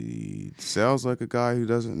 He sounds like a guy who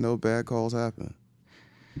doesn't know bad calls happen.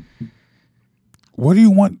 What do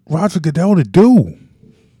you want Roger Goodell to do?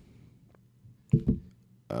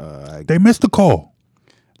 They missed the call.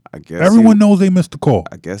 I guess everyone knows they missed the call.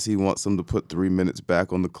 I guess he wants them to put 3 minutes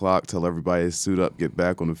back on the clock, tell everybody to suit up, get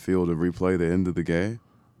back on the field, and replay the end of the game.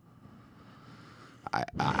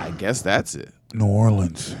 I guess that's it. New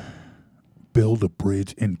Orleans, build a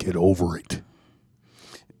bridge and get over it.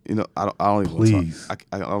 You know, I don't even Please. I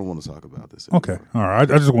don't want to talk about this anymore. Okay, all right.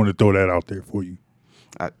 I just wanted to throw that out there for you.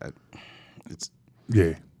 It's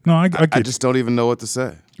yeah. No, I get I just don't even know what to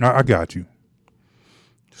say. I got you.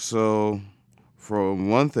 So, from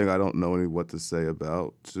one thing I don't know what to say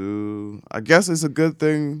about to, I guess it's a good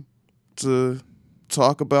thing to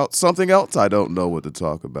talk about something else I don't know what to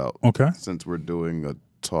talk about. Okay. Since we're doing a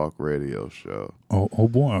talk radio show. Oh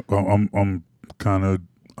boy, I'm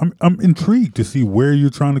intrigued to see where you're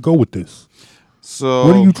trying to go with this. So,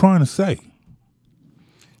 what are you trying to say?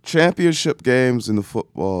 Championship games in the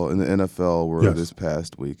NFL were this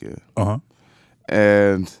past weekend.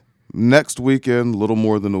 And next weekend, a little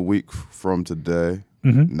more than a week from today,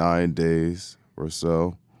 9 days or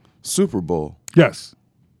so, Super Bowl. Yes.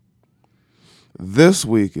 This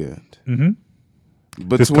weekend.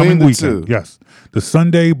 Between the two. Yes. The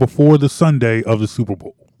Sunday before the Sunday of the Super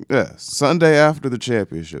Bowl. Yes. Sunday after the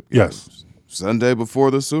championship games. Yes. Sunday before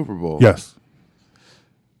the Super Bowl. Yes.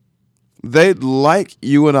 They'd like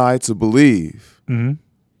you and I to believe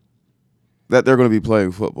that they're going to be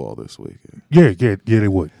playing football this weekend. Yeah, they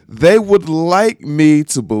would. They would like me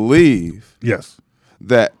to believe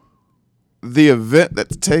that the event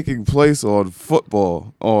that's taking place on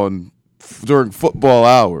football during football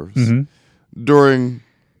hours, during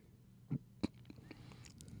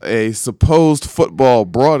a supposed football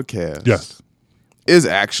broadcast, is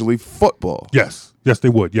actually football. Yes, they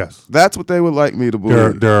would. Yes, that's what they would like me to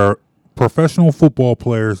believe. There are professional football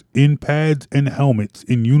players in pads and helmets,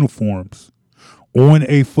 in uniforms, on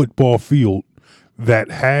a football field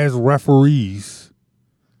that has referees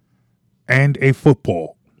and a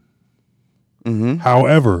football.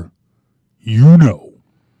 However, you know,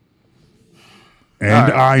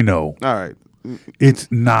 and I know, all right,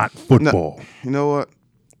 it's not football. No, you know what?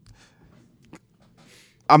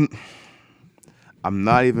 I'm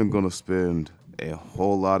not even going to spend a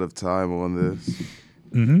whole lot of time on this.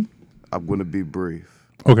 I'm going to be brief.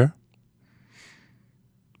 Okay.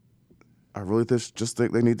 I really just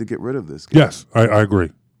think they need to get rid of this game. Yes, I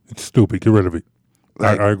agree. It's stupid. Get rid of it.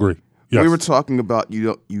 I agree. Yes. We were talking about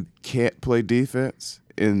you can't play defense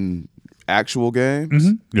in actual games.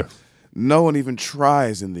 Yes. No one even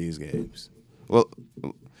tries in these games. Well,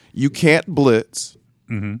 you can't blitz.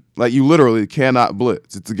 Like, you literally cannot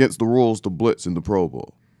blitz. It's against the rules to blitz in the Pro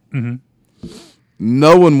Bowl.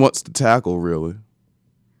 No one wants to tackle, really.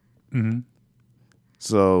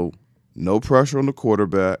 So, no pressure on the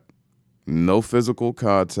quarterback. No physical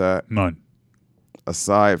contact. None.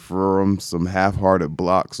 Aside from some half-hearted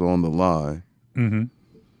blocks on the line.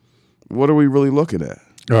 What are we really looking at?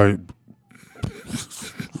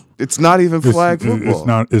 It's not even flag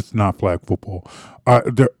football. It's not flag football.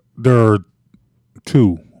 There are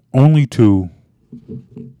only two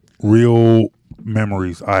real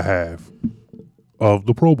memories I have of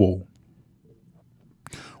the Pro Bowl.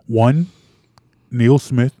 One, Neil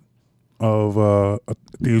Smith of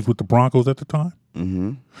he was with the Broncos at the time,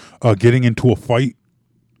 getting into a fight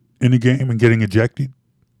in the game and getting ejected.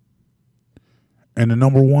 And the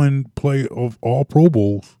number one play of all Pro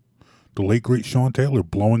Bowls, the late great Sean Taylor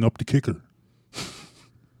blowing up the kicker.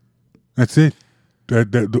 That's it.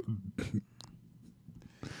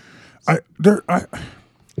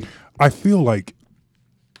 I feel like,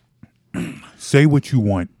 say what you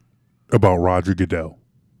want about Roger Goodell,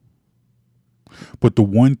 but the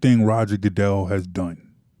one thing Roger Goodell has done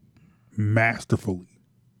masterfully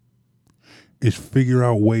is figure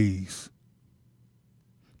out ways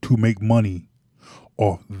to make money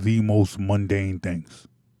off the most mundane things.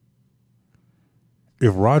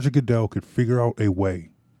 If Roger Goodell could figure out a way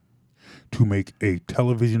to make a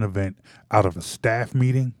television event out of a staff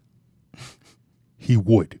meeting, he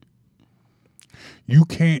would. You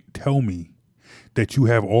can't tell me that you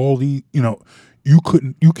have all the,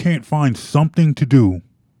 you can't find something to do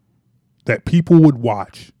that people would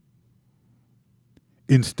watch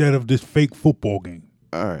instead of this fake football game.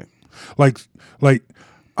 All right. Like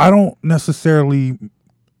I don't necessarily,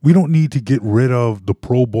 we don't need to get rid of the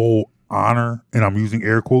Pro Bowl honor, and I'm using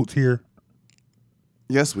air quotes here.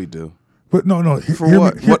 Yes, we do. But no, For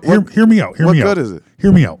what? Hear me out. What good is it?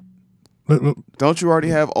 Hear me out. Don't you already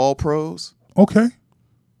have all pros? Okay.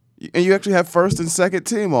 And you actually have first and second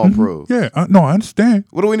team all pros. Yeah, I understand.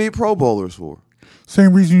 What do we need Pro Bowlers for?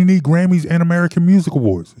 Same reason you need Grammys and American Music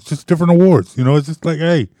Awards. It's just different awards. It's just like,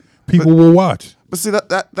 hey, people will watch. But see,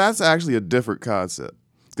 that's actually a different concept.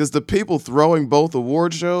 Because the people throwing both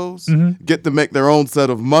award shows get to make their own set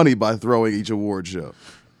of money by throwing each award show.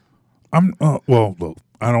 Look,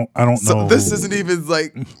 I don't know. So this isn't even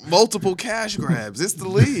like multiple cash grabs. It's the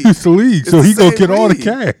league. It's the league. So he gonna get all the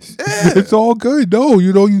cash. Yeah. It's all good. No,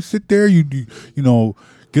 you sit there, you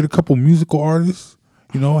get a couple musical artists,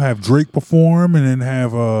 have Drake perform, and then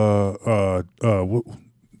have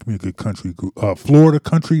give me a good country group. Florida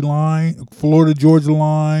Country Line, Florida Georgia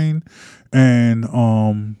Line,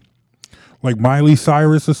 and like Miley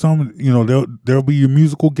Cyrus or something. You know, there'll be your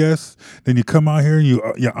musical guests. Then you come out here and you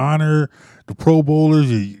honor the Pro Bowlers.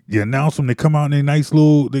 You announce them. They come out in their nice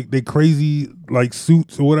little they crazy like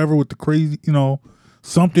suits or whatever with the crazy, you know,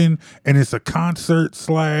 something, and it's a concert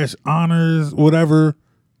 / honors whatever.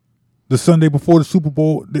 The Sunday before the Super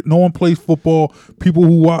Bowl, no one plays football. People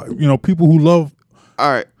who love.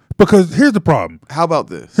 All right. Because here's the problem. How about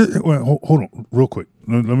this? Hold on, real quick.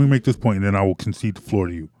 Let me make this point, and then I will concede the floor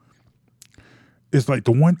to you. It's like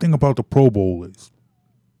the one thing about the Pro Bowl is,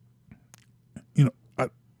 you know,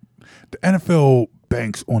 the NFL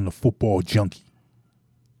banks on the football junkie.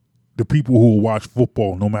 The people who will watch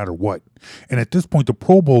football no matter what. And at this point, the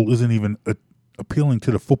Pro Bowl isn't even appealing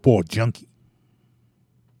to the football junkie.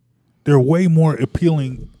 There are way more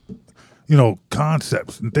appealing, you know,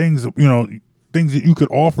 concepts and things, you know, things that you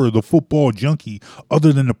could offer the football junkie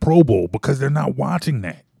other than the Pro Bowl, because they're not watching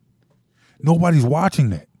that. Nobody's watching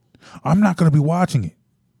that. I'm not going to be watching it.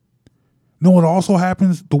 You know what also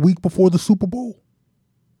happens the week before the Super Bowl?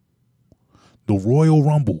 The Royal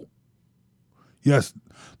Rumble. Yes,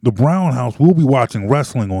 the Brown House will be watching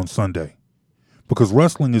wrestling on Sunday, because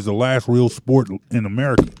wrestling is the last real sport in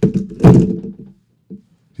America.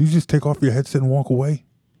 You just take off your headset and walk away?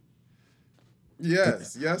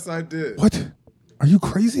 Yes, I did. What? Are you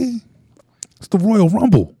crazy? It's the Royal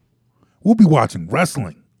Rumble. We'll be watching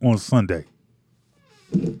wrestling on Sunday.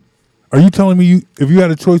 Are you telling me if you had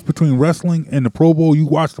a choice between wrestling and the Pro Bowl, you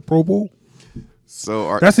watch the Pro Bowl?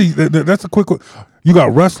 So that's a quick. You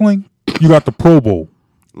got wrestling, you got the Pro Bowl.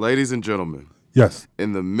 Ladies and gentlemen. Yes.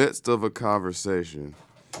 In the midst of a conversation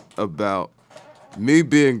about me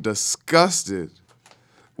being disgusted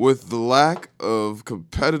with the lack of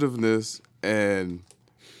competitiveness and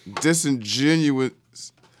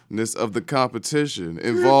disingenuousness of the competition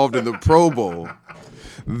involved in the Pro Bowl,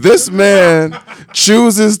 this man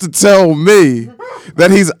chooses to tell me that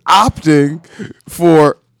he's opting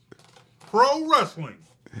for pro wrestling.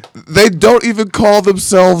 They don't even call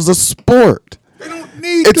themselves a sport. They don't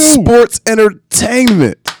need It's sports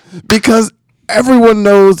entertainment, because everyone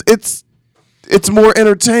knows it's more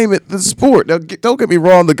entertainment than sport. Now, don't get me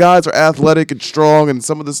wrong. The guys are athletic and strong, and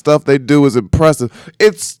some of the stuff they do is impressive.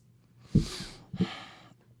 It's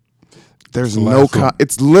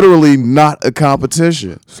literally not a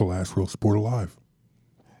competition. It's the last real sport alive.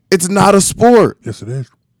 It's not a sport. Yes, it is.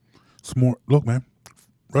 It's more. Look, man,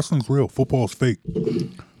 wrestling's real. Football's fake.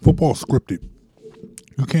 Football's scripted.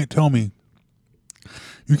 You can't tell me.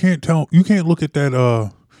 You can't look at that.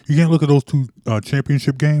 You can't look at those two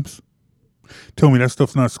championship games. Tell me that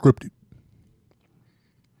stuff's not scripted.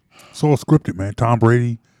 It's all scripted, man. Tom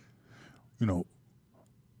Brady, you know,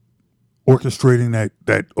 orchestrating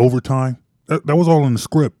that overtime. That was all in the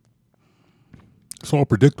script. It's all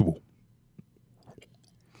predictable.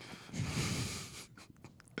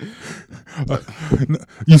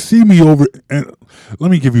 You see me over, and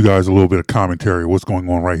let me give you guys a little bit of commentary of what's going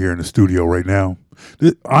on right here in the studio right now.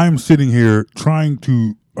 I'm sitting here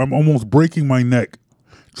I'm almost breaking my neck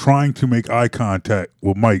trying to make eye contact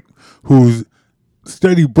with Mike, who's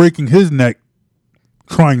steady breaking his neck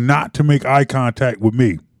trying not to make eye contact with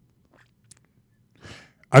me.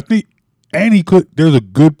 I think, and there's a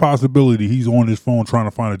good possibility he's on his phone trying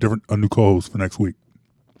to find a new co-host for next week.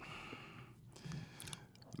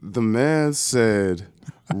 The man said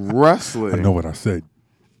wrestling. I know what I said.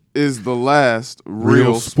 Is the last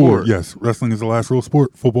real sport. Yes, wrestling is the last real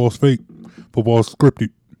sport. Football's fake. Football's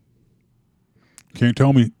scripted. Can't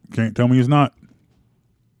tell me it's not.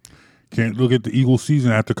 Can't look at the Eagles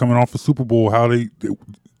season after coming off the Super Bowl, how they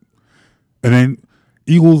and then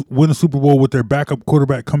Eagles win the Super Bowl with their backup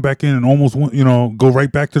quarterback, come back in and almost win, go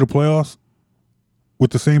right back to the playoffs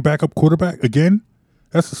with the same backup quarterback again.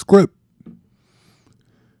 That's the script.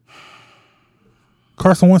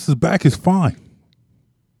 Carson Wentz's back is fine.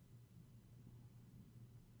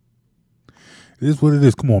 It is what it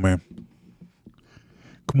is. Come on, man.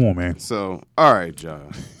 So, all right,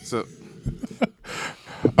 John. So,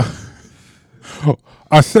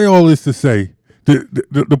 I say all this to say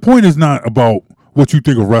the point is not about what you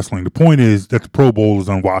think of wrestling. The point is that the Pro Bowl is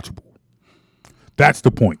unwatchable. That's the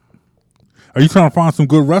point. Are you trying to find some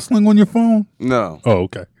good wrestling on your phone? No. Oh,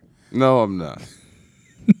 okay. No, I'm not.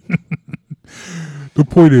 The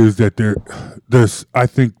point is that I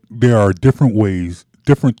think there are different things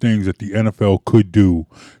that the NFL could do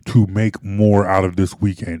to make more out of this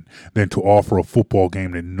weekend than to offer a football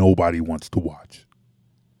game that nobody wants to watch.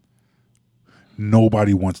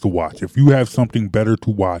 nobody wants to watch. If you have something better to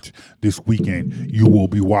watch this weekend, you will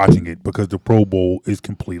be watching it because the Pro Bowl is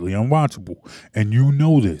completely unwatchable. And you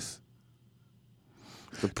know this.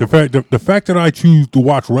 The fact that I choose to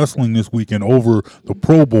watch wrestling this weekend over the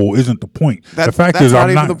Pro Bowl isn't the point. The fact that's is, not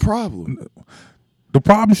I'm even not the problem. The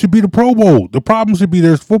problem should be the Pro Bowl. The problem should be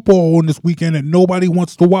there's football on this weekend that nobody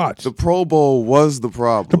wants to watch. The Pro Bowl was the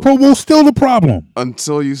problem. The Pro Bowl's still the problem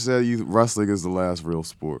until you said wrestling is the last real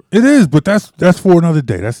sport. It is, but that's for another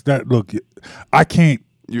day. Look, I can't.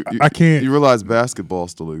 I can't. You realize basketball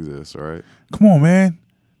still exists, right? Come on, man.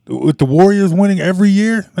 With the Warriors winning every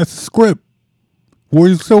year, that's a script.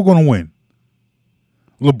 Warriors still going to win.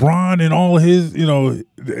 LeBron and all his,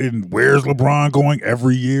 and where's LeBron going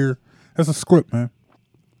every year? That's a script, man.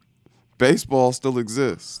 Baseball still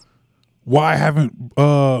exists. Why haven't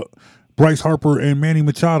Bryce Harper and Manny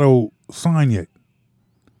Machado signed yet?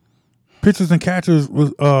 Pitchers and catchers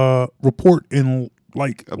report in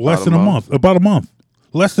less than a month. About a month.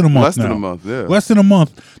 Less than a month now. Less than a month, yeah. Less than a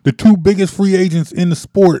month. The two biggest free agents in the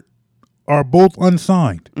sport are both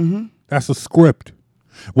unsigned. Mm-hmm. That's a script.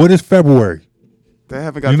 What is February? They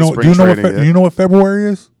haven't got the spring training yet. You know what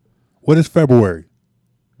February is? What is February?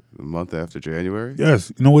 The month after January?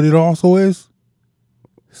 Yes. You know what it also is?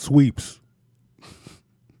 Sweeps.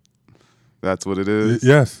 That's what it is?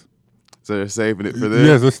 Yes. So they're saving it for this?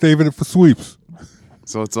 Yes, they're saving it for sweeps.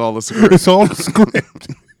 So it's all a script. It's all a script.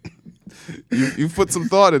 You put some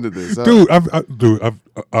thought into this, huh? Dude.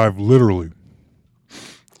 I've literally.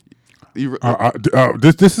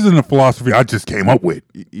 This isn't a philosophy I just came up with.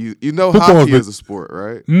 You know hockey is a sport,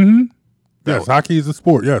 right? Mm-hmm. Yes, hockey is a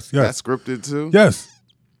sport. Yes. That's scripted too? Yes.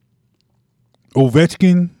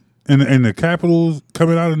 Ovechkin and the Capitals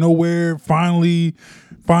coming out of nowhere, finally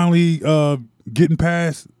getting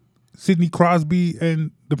past Sidney Crosby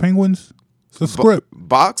and the Penguins. It's a script.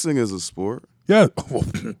 Boxing is a sport. Yeah.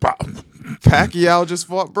 Pacquiao just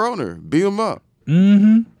fought Broner. Beat him up.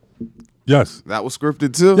 Mm-hmm. Yes. That was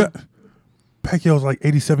scripted too? Yeah. Pacquiao's like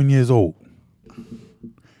 87 years old.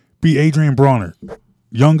 Be Adrian Bronner.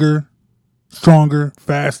 Younger, stronger,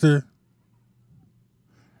 faster.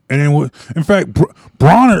 And then, in fact,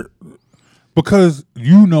 Bronner, because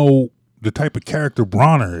you know the type of character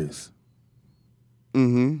Bronner is,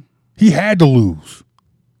 he had to lose.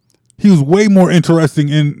 He was way more interesting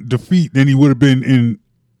in defeat than he would have been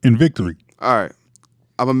in victory. All right.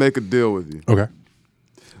 I'm going to make a deal with you. Okay.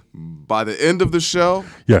 By the end of the show,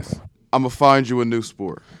 yes, I'm going to find you a new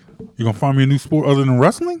sport. You're going to find me a new sport other than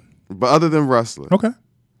wrestling? But other than wrestling. Okay.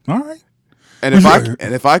 All right. And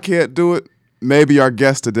if I can't do it, maybe our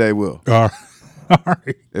guest today will. All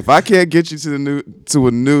right. If I can't get you to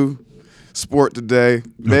a new sport today,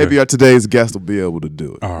 maybe our today's guest will be able to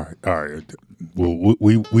do it. All right. Well,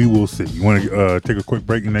 we will see. You want to take a quick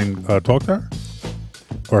break and then talk to her?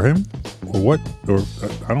 Or him? Or what? Or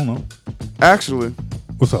I don't know. Actually.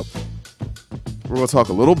 What's up? We're going to talk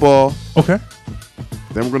a little ball. Okay.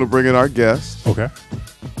 Then we're going to bring in our guest. Okay.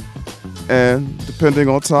 And depending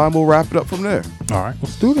on time, we'll wrap it up from there. All right.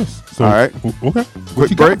 Let's do this. So, all right. Okay.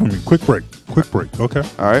 Quick break. Quick break. Okay.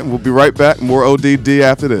 All right. We'll be right back. More ODD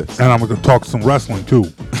after this. And I'm going to talk some wrestling, too.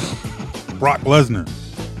 Brock Lesnar.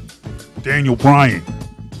 Daniel Bryan.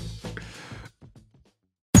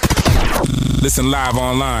 Listen live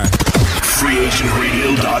online.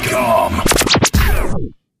 FreeAgentRadio.com.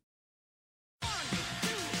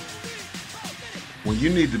 When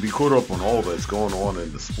you need to be caught up on all that's going on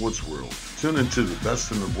in the sports world, tune into the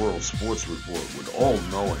Best in the World Sports Report with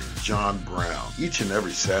all-knowing John Brown each and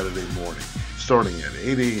every Saturday morning, starting at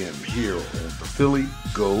 8 a.m. here on the Philly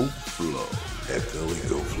Go Flow at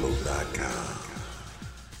PhillyGoFlow.com.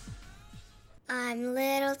 I'm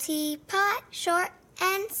Little Teapot, short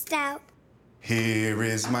and stout. Here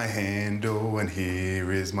is my handle and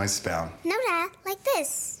here is my spout. No, Dad, like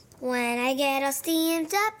this. When I get all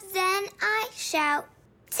steamed up, then I shout,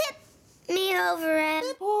 tip me over and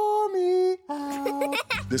pour me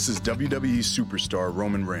out. This is WWE superstar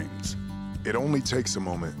Roman Reigns. It only takes a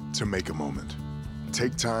moment to make a moment.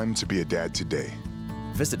 Take time to be a dad today.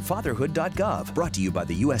 Visit fatherhood.gov, brought to you by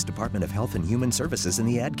the U.S. Department of Health and Human Services and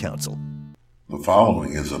the Ad Council. The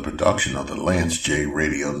following is a production of the Lance J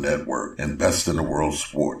Radio Network and Best in the World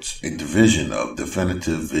Sports, a division of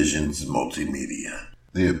Definitive Visions Multimedia.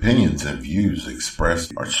 The opinions and views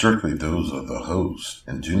expressed are strictly those of the host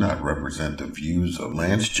and do not represent the views of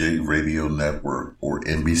Lance J Radio Network or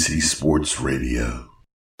NBC Sports Radio.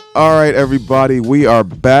 All right, everybody, we are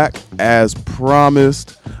back as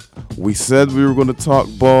promised. We said we were going to talk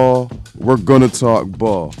ball. We're going to talk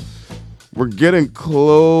ball. We're getting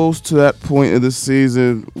close to that point in the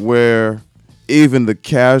season where even the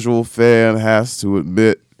casual fan has to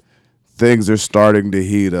admit things are starting to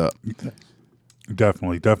heat up.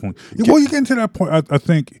 Definitely. Well, you get into that point. I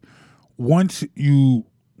think once you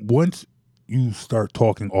start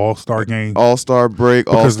talking All-Star game, All-Star break,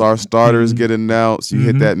 All-Star starters get announced. You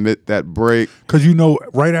hit that break. Because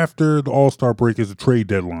right after the All-Star break is a trade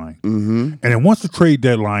deadline. And then once the trade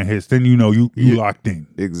deadline hits, then you locked in.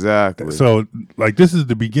 Exactly. So, this is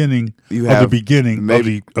the beginning of the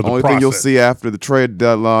only process. thing you'll see after the trade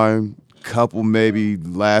deadline, couple maybe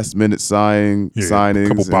last-minute signings.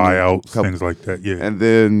 Couple buyouts, things like that, yeah. And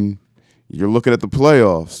then you're looking at the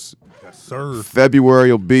playoffs. Yes, sir.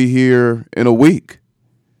 February will be here in a week.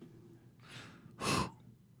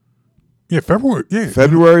 Yeah, February. Yeah,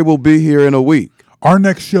 February will be here in a week. Our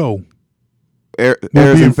next show will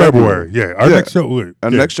be in February. Yeah, our next show.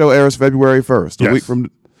 Our next show airs February 1st. Yes. A week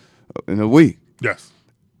from in a week. Yes.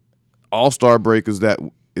 All-Star break is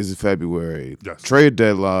February. Yes. Trade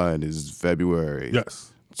deadline is February.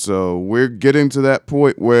 Yes. So we're getting to that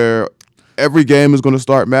point where every game is going to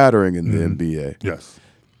start mattering in the NBA. Yes.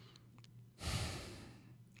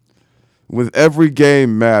 With every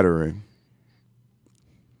game mattering,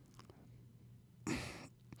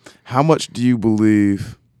 how much do you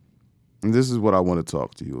believe, and this is what I want to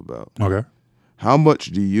talk to you about. Okay. How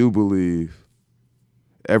much do you believe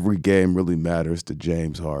every game really matters to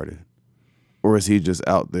James Harden? Or is he just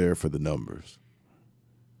out there for the numbers?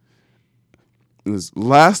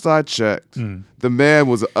 Last I checked, the man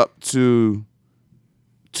was up to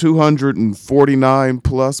 249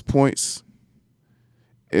 plus points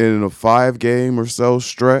in a 5-game or so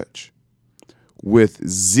stretch, with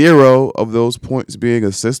 0 of those points being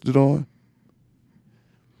assisted on.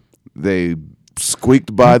 They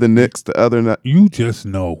squeaked by the Knicks the other night. You just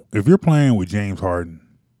know, if you're playing with James Harden,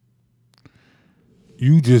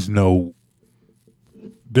 you just know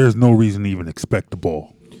there's no reason to even expect the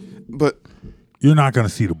ball. But you're not going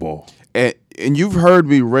to see the ball. And you've heard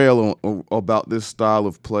me rail about this style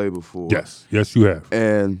of play before. Yes, you have.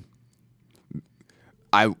 And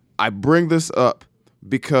I bring this up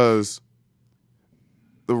because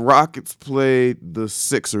the Rockets played the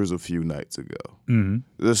Sixers a few nights ago.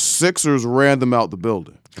 The Sixers ran them out the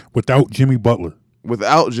building. Without Jimmy Butler.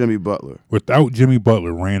 Without Jimmy Butler,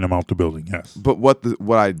 ran them out the building, yes. But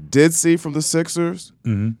what I did see from the Sixers,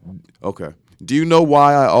 okay. Do you know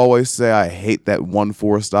why I always say I hate that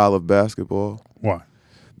 1-4 style of basketball? Why?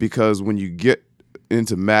 Because when you get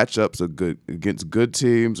into matchups against good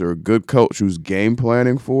teams or a good coach who's game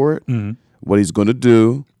planning for it, what he's going to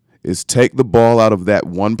do is take the ball out of that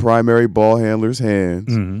one primary ball handler's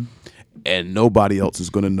hands, and nobody else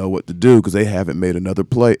is going to know what to do because they haven't made another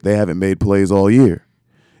play. They haven't made plays all year.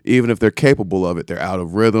 Even if they're capable of it, they're out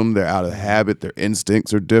of rhythm, they're out of habit, their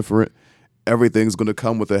instincts are different. Everything's going to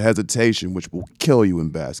come with a hesitation, which will kill you in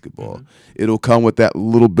basketball. It'll come with that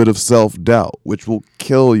little bit of self-doubt, which will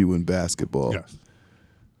kill you in basketball. Yes.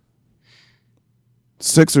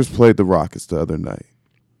 Sixers played the Rockets the other night.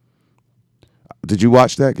 Did you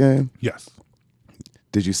watch that game? Yes.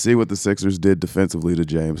 Did you see what the Sixers did defensively to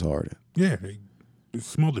James Harden? Yeah, they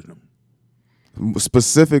smothered him.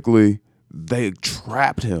 Specifically, they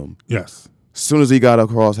trapped him. Yes. As soon as he got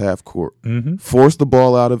across half court, forced the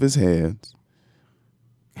ball out of his hands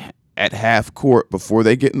at half court before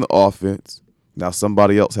they get in the offense. Now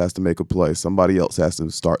somebody else has to make a play. Somebody else has to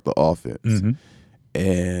start the offense.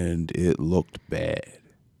 And it looked bad.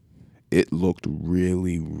 It looked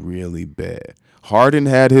really, really bad. Harden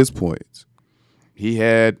had his points. He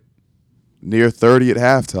had near 30 at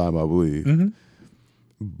halftime, I believe.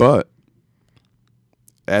 But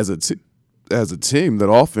as a team, that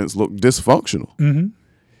offense looked dysfunctional.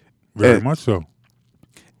 Very much so.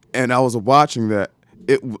 And I was watching that.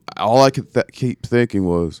 All I could keep thinking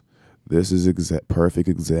was, this is perfect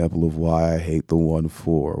example of why I hate the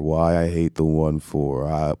 1-4. Why I hate the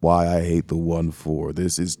 1-4. Why I hate the 1-4.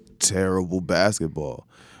 This is terrible basketball.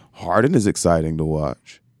 Harden is exciting to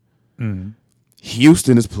watch.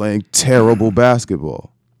 Houston is playing terrible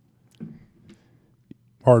basketball.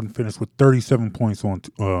 Harden finished with 37 points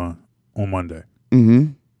on Monday.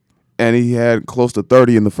 And he had close to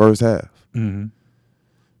 30 in the first half. The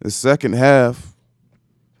second half,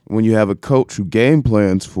 when you have a coach who game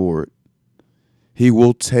plans for it, he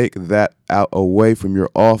will take that out away from your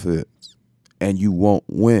offense, and you won't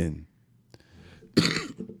win.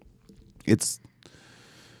 It's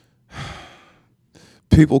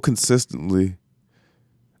people consistently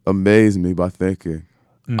amaze me by thinking,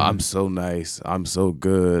 I'm so nice, I'm so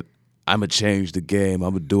good, I'm going to change the game,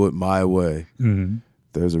 I'm going to do it my way.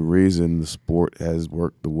 There's a reason the sport has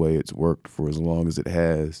worked the way it's worked for as long as it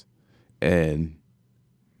has, and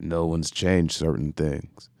no one's changed certain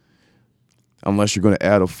things. Unless you're going to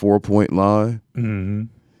add a 4-point line,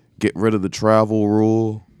 get rid of the travel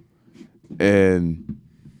rule, and,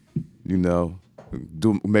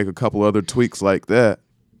 make a couple other tweaks like that,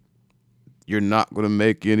 you're not going to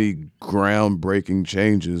make any groundbreaking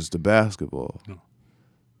changes to basketball. No.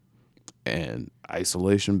 And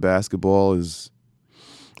isolation basketball is,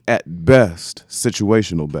 at best,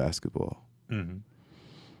 situational basketball. Mm-hmm.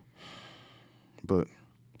 But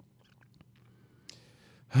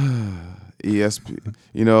ESPN,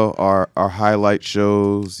 our highlight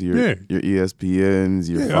shows, your ESPNs,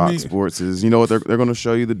 your Fox Sports is, what they're going to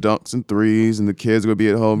show you the dunks and threes, and the kids are going to be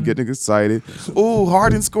at home getting excited. Oh,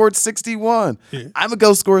 Harden scored 61. Yeah. I'm going to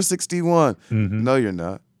go score 61. Mm-hmm. No, you're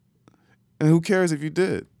not. And who cares if you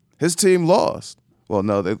did? His team lost. Well,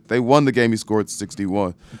 no, they won the game. He scored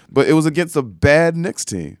 61. But it was against a bad Knicks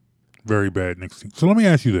team. Very bad Knicks team. So let me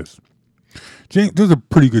ask you this. James, there's a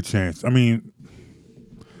pretty good chance. I mean,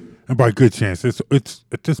 and by good chance, it's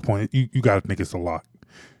at this point, you got to think it's a lock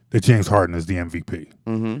that James Harden is the MVP.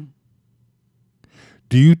 Mm-hmm.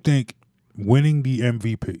 Do you think winning the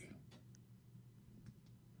MVP,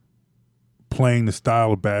 playing the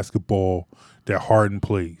style of basketball that Harden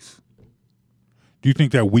plays, do you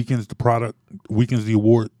think that weakens the product, weakens the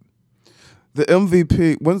award? The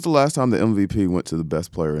MVP, when's the last time the MVP went to the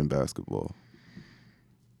best player in basketball?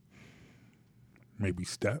 Maybe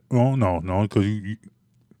Steph. Oh, no, because you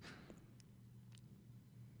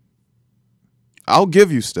I'll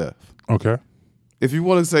give you Steph. Okay. If you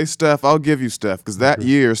want to say Steph, I'll give you Steph. Because that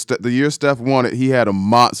year, the year Steph won it, he had a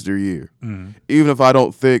monster year. Mm. Even if I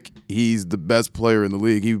don't think he's the best player in the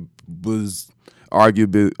league, he was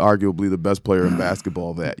arguably the best player in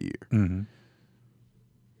basketball that year. Mm-hmm.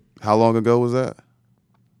 How long ago was that?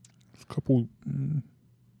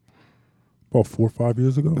 About 4 or 5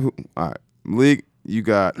 years ago. All right. League, you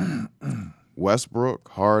got Westbrook,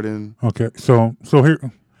 Harden. Okay, so here,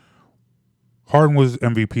 Harden was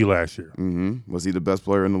MVP last year. Mm-hmm. Was he the best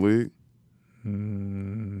player in the league?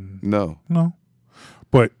 No.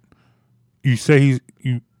 But you say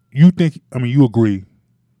you think, I mean, you agree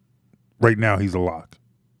right now he's a lock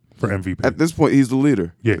for MVP. At this point, he's the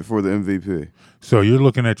leader for the MVP. So you're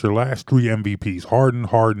looking at your last 3 MVPs,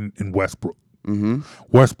 Harden, and Westbrook. Mm-hmm.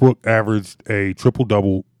 Westbrook averaged a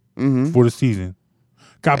triple-double for the season.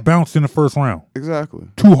 Got bounced in the first round. Exactly.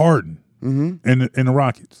 To Harden in the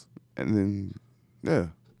Rockets. And then, yeah.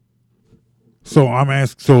 So let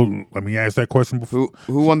me ask that question before.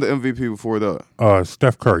 Who won the MVP before that?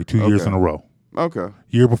 Steph Curry, 2 years in a row. Okay.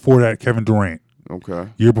 Year before that, Kevin Durant. Okay.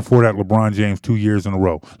 Year before that, LeBron James, 2 years in a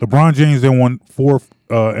row. LeBron James then won 4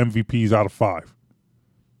 MVPs out of 5.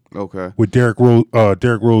 Okay. With Derrick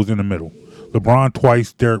Rose in the middle. LeBron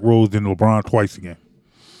twice, Derrick Rose, then LeBron twice again.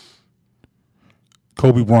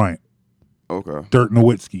 Kobe Bryant. Okay. Dirk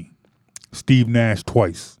Nowitzki. Steve Nash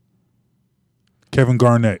twice. Kevin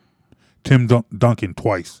Garnett. Tim Duncan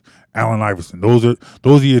twice. Allen Iverson. Those are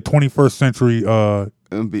your 21st century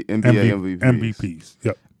NBA MVPs.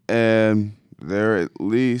 Yep. And there are at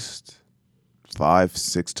least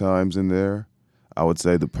 5-6 times in there. I would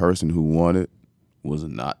say the person who won it was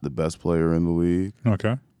not the best player in the league.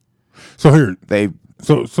 Okay. So here they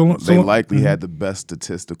likely had the best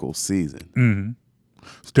statistical season. Mm-hmm.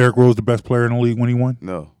 Is Derrick Rose the best player in the league when he won?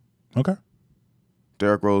 No. Okay.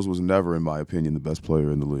 Derrick Rose was never, in my opinion, the best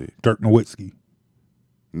player in the league. Dirk Nowitzki?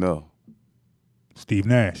 No. Steve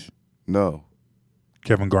Nash? No.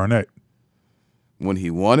 Kevin Garnett? When he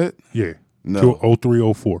won it? Yeah. No.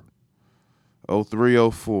 03-04.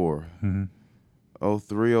 03-04. Mm-hmm.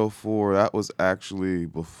 03-04, that was actually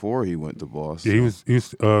before he went to Boston. Yeah, he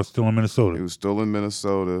was still in Minnesota. He was still in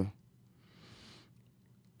Minnesota.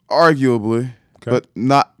 Arguably, but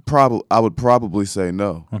not probably. I would probably say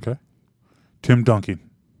no. Okay. Tim Duncan.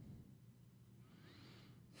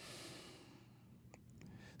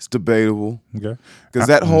 It's debatable. Okay. Because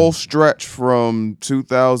that whole stretch from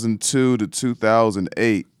 2002 to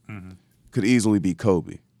 2008 could easily be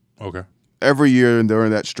Kobe. Okay. Every year during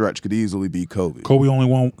that stretch could easily be Kobe. Kobe only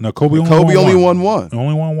won. No, Kobe only won one. He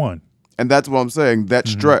only won one. And that's what I'm saying. That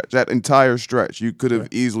stretch, that entire stretch, you could have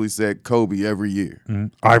easily said Kobe every year. Mm-hmm.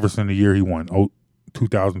 Iverson, the year he won,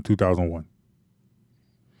 2000, 2001.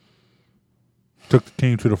 Took the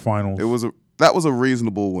team to the finals. That was a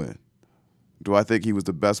reasonable win. Do I think he was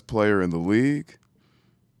the best player in the league?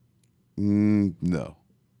 No.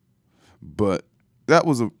 But that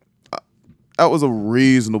was a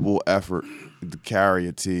reasonable effort to carry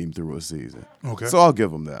a team through a season. Okay. So I'll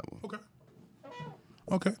give him that one.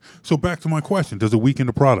 Okay. So back to my question: does it weaken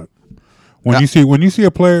the product when you see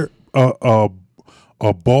a player, a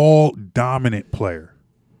ball dominant player,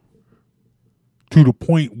 to the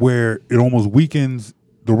point where it almost weakens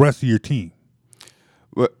the rest of your team.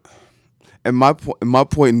 But and my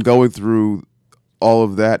point in going through all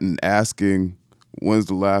of that and asking when's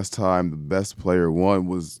the last time the best player won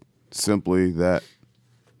was simply that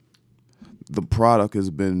the product has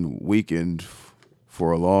been weakened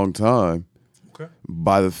for a long time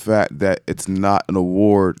by the fact that it's not an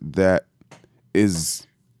award that is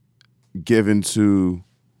given to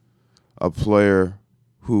a player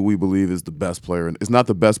who we believe is the best player. It's not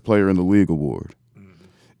the best player in the league award.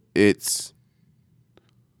 It's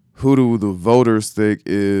who do the voters think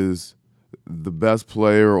is the best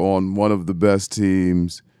player on one of the best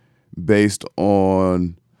teams based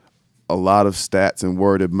on a lot of stats and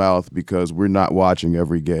word of mouth, because we're not watching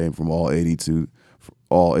every game from all 82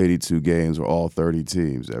 games or all 30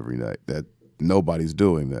 teams every night. That nobody's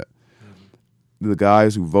doing that. The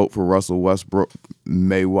guys who vote for Russell Westbrook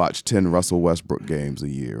may watch 10 Russell Westbrook games a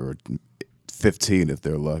year, or 15 if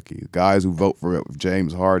they're lucky. The guys who vote for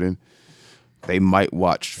James Harden, they might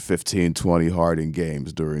watch 15, 20 Harden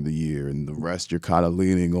games during the year, and the rest you're kind of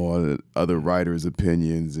leaning on other writers'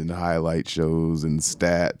 opinions and highlight shows and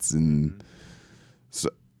stats. And so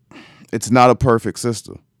it's not a perfect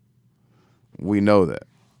system. We know that.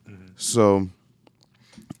 So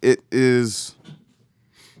it's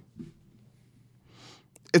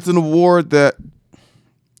an award that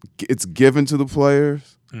it's given to the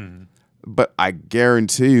players, but I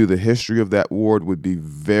guarantee you the history of that award would be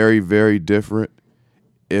very, very different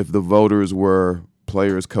if the voters were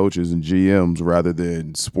players, coaches, and GMs rather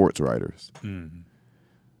than sports writers.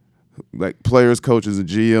 Like players, coaches, and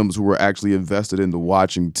GMs who were actually invested into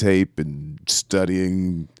watching tape and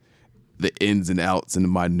studying the ins and outs and the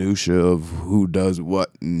minutia of who does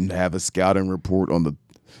what, and have a scouting report on the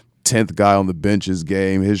 10th guy on the bench's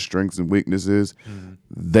game, his strengths and weaknesses.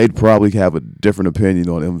 They'd probably have a different opinion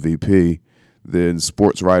on MVP than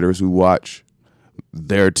sports writers who watch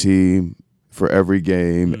their team for every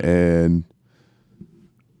game and,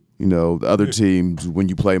 you know, the other teams when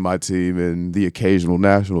you play my team and the occasional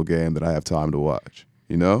national game that I have time to watch,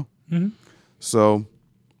 you know? So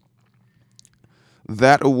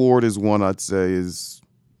that award is one I'd say has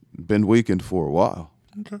been weakened for a while.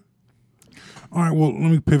 Okay. All right, well, let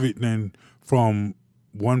me pivot then from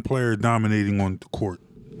one player dominating on the court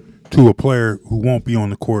to a player who won't be on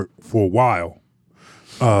the court for a while.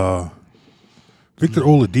 Victor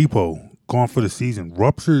Oladipo, gone for the season,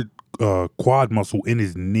 ruptured quad muscle in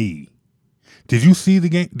his knee. Did you see the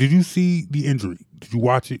game? Did you see the injury? Did you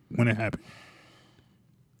watch it when it happened?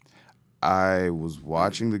 I was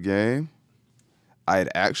watching the game. I had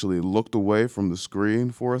actually looked away from the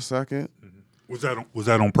screen for a second. Was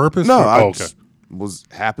that on purpose? No, I okay. was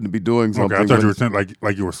happened to be doing something. Okay, I thought you were saying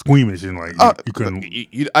like you were squeamish and like you couldn't.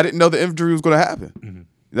 I didn't know the injury was going to happen.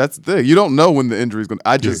 That's the thing. You don't know when the injury is going to.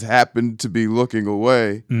 I just happened to be looking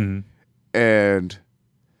away, and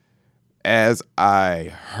as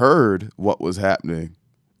I heard what was happening,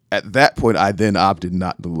 at that point I then opted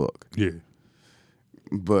not to look. Yeah,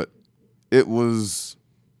 but it was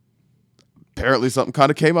apparently something kind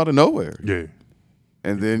of came out of nowhere. Yeah,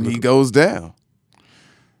 and then he goes down.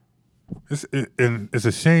 It's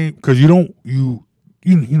a shame because you don't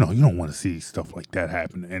want to see stuff like that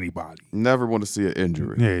happen to anybody. Never want to see an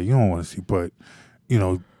injury. Yeah, you don't want to see, but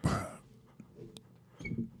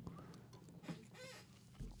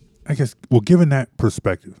I guess given that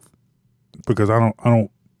perspective, because I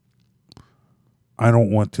don't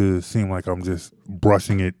want to seem like I'm just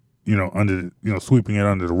brushing it, sweeping it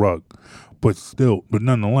under the rug, but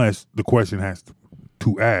nonetheless, the question has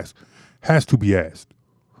to be asked.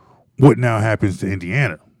 What now happens to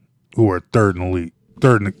Indiana, who are third in the league,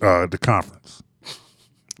 third in the conference?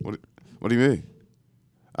 What do you mean?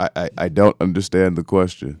 I don't understand the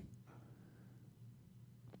question.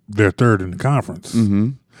 They're third in the conference.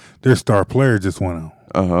 Mm-hmm. Their star player just went out.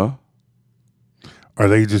 Uh-huh. Are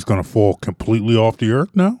they just going to fall completely off the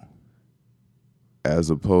earth now? As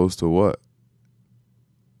opposed to what?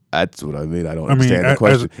 That's what I mean. I don't understand the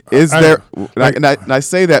question. I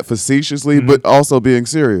say that facetiously, but also being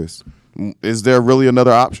serious. Is there really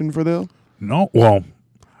another option for them? No. Well,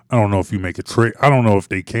 I don't know if you make a trade. I don't know if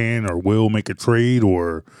they can or will make a trade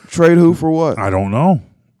or trade who for what? I don't know.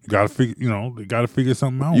 You got to figure. They got to figure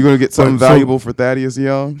something out. You're gonna get something valuable for Thaddeus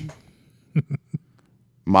Young.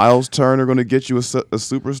 Miles Turner going to get you a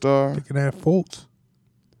superstar. They can have Fultz.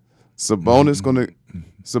 Sabonis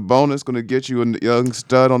going to get you a young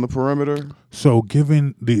stud on the perimeter. So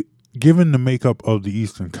given the makeup of the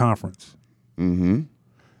Eastern Conference,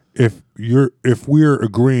 if we're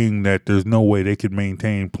agreeing that there's no way they could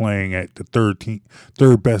maintain playing at the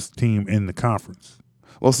third best team in the conference,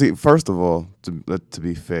 Well, see, first of all, to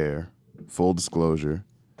be fair, full disclosure,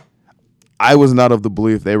 I was not of the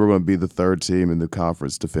belief they were going to be the third team in the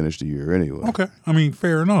conference to finish the year anyway. Okay. I mean,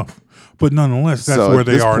 fair enough. But nonetheless, that's So where at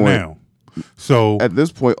they this are point- now. So At this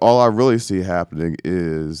point, all I really see happening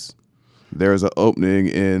is there's an opening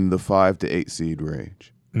in the 5 to 8 seed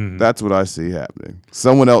range. Mhm. That's what I see happening.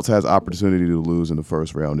 Someone else has opportunity to lose in the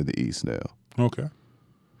first round in the East now. Okay.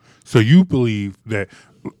 So you believe that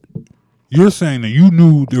you're saying that you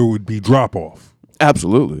knew there would be drop off.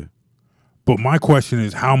 Absolutely. But my question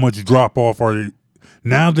is, how much drop off are they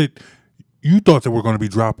now that you thought there were going to be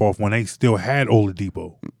drop off when they still had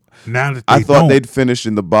Oladipo? Now that they I thought don't, they'd finish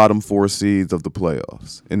in the bottom 4 seeds of the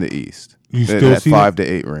playoffs in the East. You In still that see 5 that? to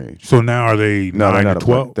 8 range. So now are they No, 9 they're to not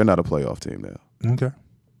 12? They're not a playoff team now. Okay.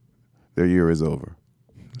 Their year is over.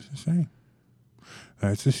 It's a shame.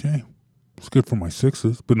 That's a shame. It's good for my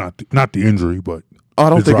Sixers, but not the injury, but I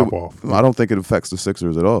don't the think drop off. I don't think it affects the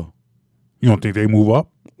Sixers at all. You don't think they move up?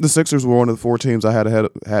 The Sixers were one of the 4 teams I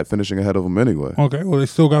had finishing ahead of them anyway. Okay, well they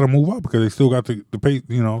still got to move up because they still got the pay.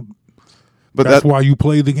 You know, But that's why you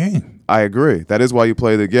play the game. I agree. That is why you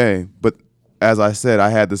play the game. But as I said, I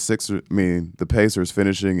had the Pacers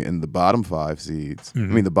finishing in the bottom 5 seeds. Mhm.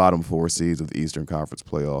 I mean, the bottom 4 seeds of the Eastern Conference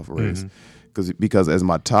playoff race. Mhm. Because as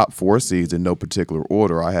my top 4 seeds in no particular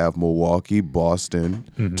order, I have Milwaukee, Boston,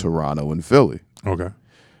 Mhm. Toronto, and Philly. Okay.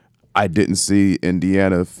 I didn't see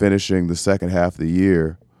Indiana finishing the second half of the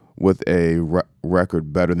year with a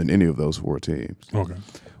record better than any of those 4 teams. Okay.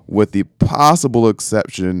 With the possible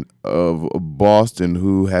exception of Boston,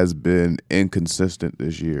 who has been inconsistent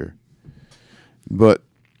this year. But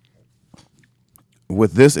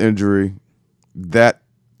with this injury, that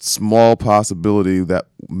small possibility that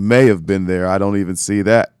may have been there, I don't even see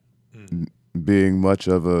that being much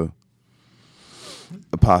of a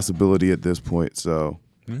possibility at this point. So,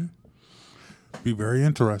 Be very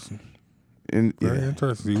interesting. and Very yeah.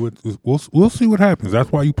 interesting. We'll see what happens.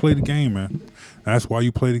 That's why you play the game, man. That's why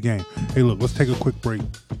you play the game. Hey, look, let's take a quick break,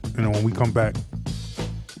 and then when we come back,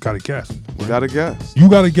 got to guess. We got to guess. You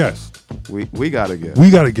got to guess. We got to guess. We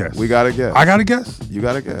got to guess. We got to guess. I got to guess. You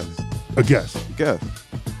got to guess. A guess Guess.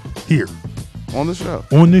 here On the show.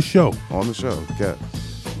 on this show. On the show. Guess.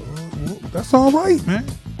 Well, that's all right, man.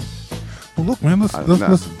 Well, look, man. Let's. I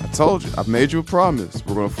told you. I've made you a promise.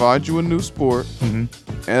 We're going to find you a new sport, Mhm.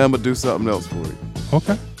 and I'm going to do something else for you.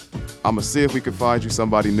 Okay. I'm going to see if we can find you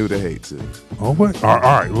somebody new to hate too. Oh, what? All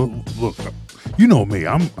right. Look, you know me.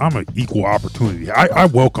 I'm an equal opportunity. I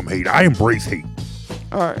welcome hate. I embrace hate.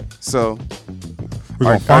 All right. So, We're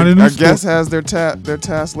gonna find a new our sport. guest has their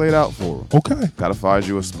task laid out for them. Okay. Got to find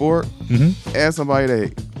you a sport and somebody to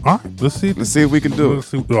hate. All right. Let's see. Let's see if we can do it. Let's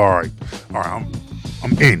see. All right.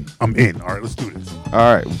 I'm in. I'm in. All right. Let's do this.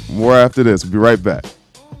 All right. More after this. We'll be right back.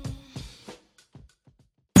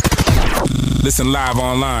 Listen live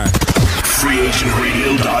online.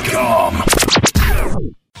 FreeAgentRadio.com.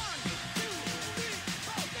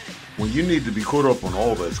 When you need to be caught up on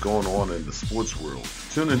all that's going on in the sports world,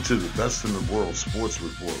 tune into the Best in the World Sports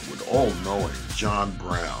Report with all-knowing John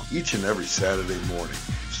Brown each and every Saturday morning,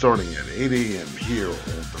 starting at 8 a.m. here on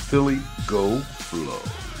the Philly Go Flow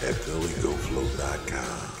at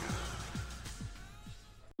PhillyGoFlow.com.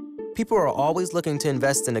 People are always looking to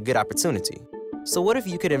invest in a good opportunity. So what if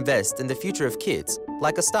you could invest in the future of kids,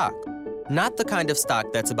 like a stock? Not the kind of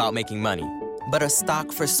stock that's about making money, but a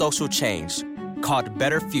stock for social change called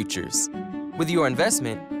Better Futures. With your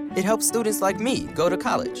investment, it helps students like me go to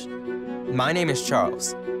college. My name is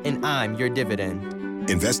Charles, and I'm your dividend.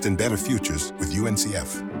 Invest in better futures with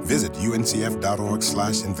UNCF. Visit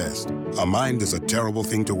uncf.org/invest. A mind is a terrible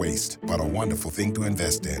thing to waste, but a wonderful thing to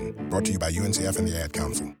invest in. Brought to you by UNCF and the Ad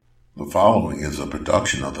Council. The following is a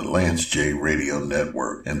production of the Lance J Radio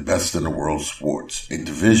Network and Best in the World Sports, a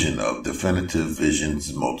division of Definitive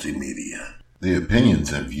Visions Multimedia. The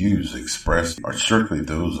opinions and views expressed are strictly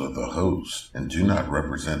those of the host and do not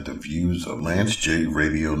represent the views of Lance J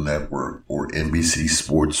Radio Network or NBC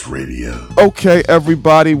Sports Radio. Okay,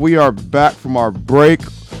 everybody, we are back from our break.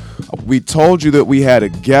 We told you that we had a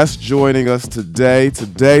guest joining us today.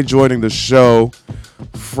 Today, joining the show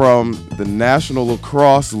from the National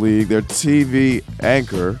Lacrosse League, their TV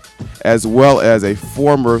anchor, as well as a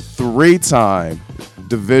former 3-time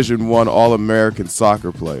Division I All-American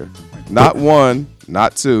soccer player. Not one,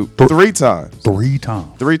 not two, 3 times. 3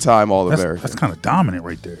 times. 3-time All-American. That's kind of dominant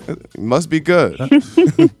right there. It must be good.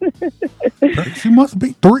 She must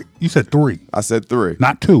be 3. You said 3. I said 3.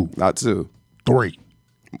 Not 2. Not 2. 3.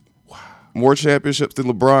 More championships than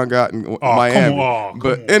LeBron got in Oh, Miami. come on.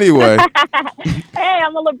 But anyway. Hey,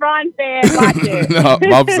 I'm a LeBron fan. Watch it. No,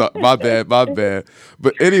 my bad.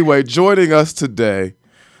 But anyway, joining us today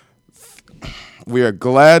we are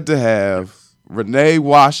glad to have Renee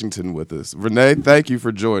Washington with us. Renee, thank you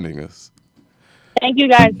for joining us. Thank you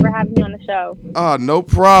guys for having me on the show. No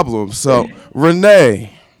problem. So,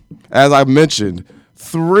 Renee, as I mentioned,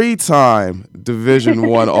 3-time Division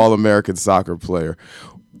I All-American soccer player.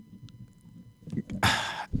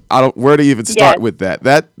 Where to even start with that?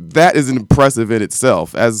 That is impressive in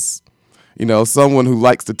itself. As you know, someone who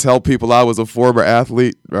likes to tell people I was a former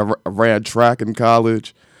athlete, I ran track in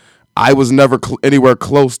college. I was never anywhere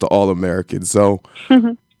close to All-American. So,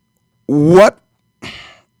 what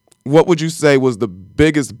would you say was the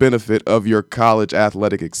biggest benefit of your college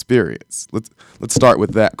athletic experience? Let's start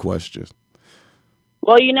with that question.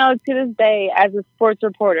 Well, to this day, as a sports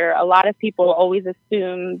reporter, a lot of people always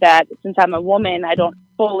assume that since I'm a woman, I don't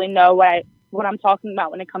fully know what I'm talking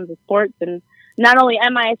about when it comes to sports. And not only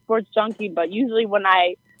am I a sports junkie, but usually when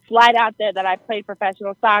I slide out there that I played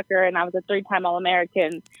professional soccer and I was a 3-time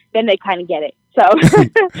All-American, then they kind of get it. So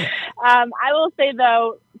I will say,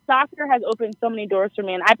 though, soccer has opened so many doors for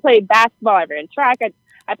me. And I played basketball, I ran track,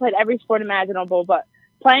 I played every sport imaginable. But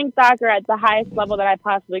playing soccer at the highest level that I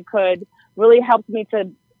possibly could really helped me to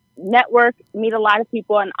network, meet a lot of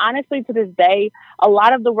people. And honestly, to this day, a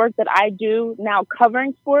lot of the work that I do now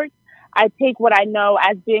covering sports, I take what I know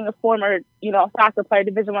as being a former, soccer player,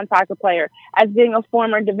 Division I soccer player, as being a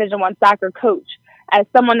former Division I soccer coach, as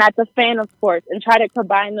someone that's a fan of sports, and try to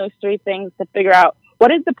combine those three things to figure out what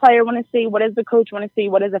does the player want to see, what does the coach want to see,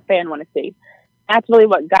 what does a fan want to see. That's really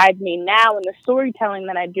what guides me now in the storytelling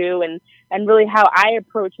that I do and really how I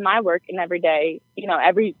approach my work in every day,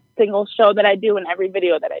 every single show that I do and every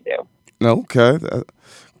video that I do. Okay,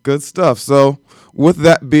 good stuff. So with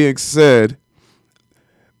that being said,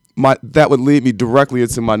 that would lead me directly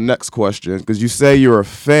into my next question, because you say you're a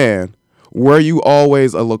fan. Were you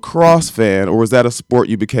always a lacrosse fan, or was that a sport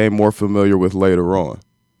you became more familiar with later on?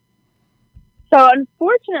 So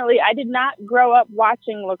unfortunately, I did not grow up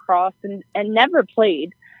watching lacrosse and never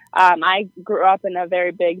played. I grew up in a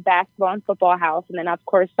very big basketball and football house. And then, of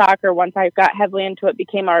course, soccer, once I got heavily into it,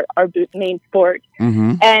 became our main sport.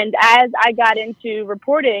 Mm-hmm. And as I got into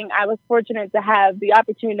reporting, I was fortunate to have the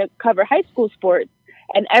opportunity to cover high school sports.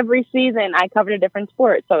 And every season, I covered a different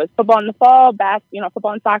sport. So it's football in the fall,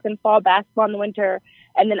 football and soccer in the fall, basketball in the winter.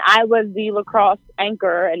 And then I was the lacrosse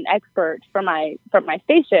anchor and expert for my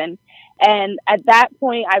station. And at that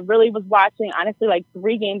point, I really was watching, honestly, like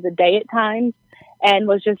 3 games a day at times, and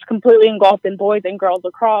was just completely engulfed in boys and girls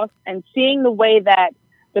lacrosse, and seeing the way that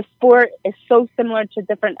the sport is so similar to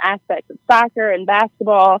different aspects of soccer and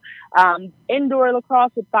basketball. Indoor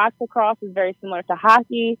lacrosse with box lacrosse is very similar to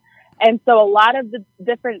hockey. And so a lot of the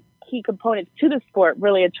different key components to the sport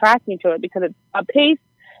really attract me to it, because it's a pace,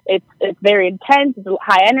 it's very intense, it's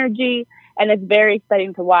high energy, and it's very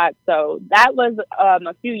exciting to watch. So that was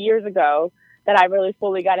a few years ago that I really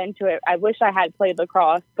fully got into it. I wish I had played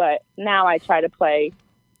lacrosse, but now I try to play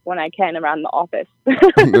when I can around the office.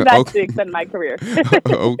 That's the extent of my career.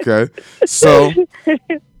 Okay. So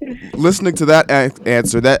listening to that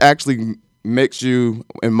answer, that actually makes you,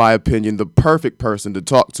 in my opinion, the perfect person to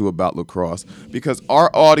talk to about lacrosse, because our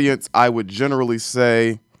audience, I would generally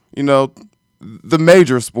say, the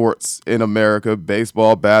major sports in America,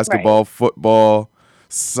 baseball, basketball, football,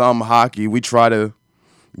 some hockey. We try to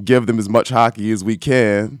give them as much hockey as we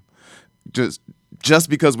can, just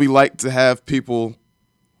because we like to have people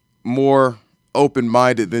more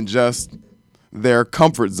open-minded than just their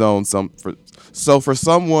comfort zone. So for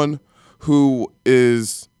someone who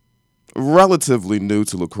is relatively new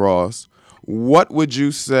to lacrosse, what would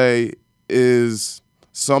you say is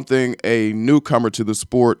something a newcomer to the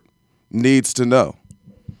sport needs to know?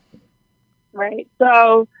 Right.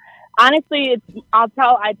 So honestly, I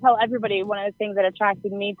tell everybody one of the things that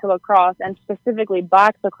attracted me to lacrosse, and specifically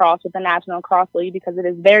box lacrosse with the National Lacrosse League, because it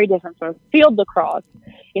is very different from field lacrosse.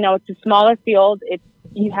 It's a smaller field.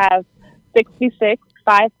 You have 66,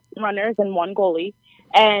 5 runners and 1 goalie.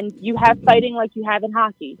 And you have fighting like you have in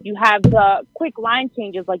hockey. You have the quick line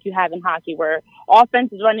changes like you have in hockey, where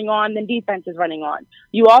offense is running on, then defense is running on.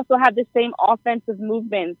 You also have the same offensive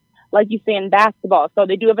movements like you see in basketball. So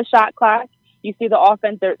they do have a shot clock. You see the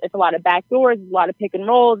offense, it's a lot of backdoors, it's a lot of pick and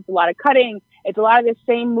rolls, it's a lot of cutting. It's a lot of the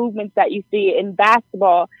same movements that you see in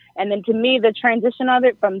basketball. And then to me, the transition of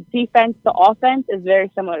it from defense to offense is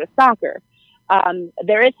very similar to soccer.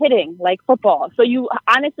 There is hitting like football. So you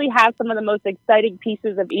honestly have some of the most exciting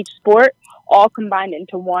pieces of each sport all combined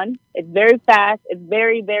into one. It's very fast. It's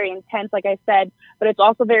very, very intense, like I said, but it's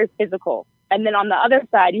also very physical. And then on the other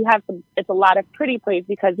side, you have it's a lot of pretty plays,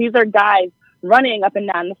 because these are guys running up and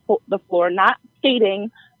down the floor, not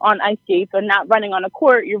skating on ice skates or not running on a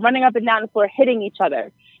court. You're running up and down the floor, hitting each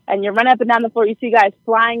other. and you run up and down the floor, you see guys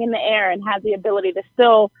flying in the air and have the ability to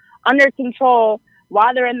still, under control,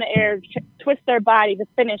 while they're in the air, twist their body to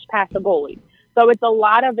finish past the goalie. So it's a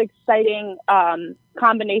lot of exciting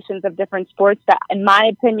combinations of different sports that, in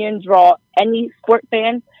my opinion, draw any sport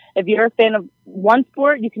fan. If you're a fan of one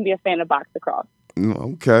sport, you can be a fan of box lacrosse.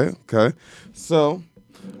 Okay. So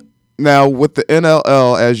now with the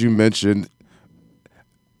NLL, as you mentioned,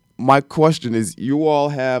 my question is, you all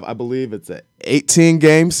have, I believe it's an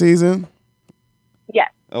 18-game season?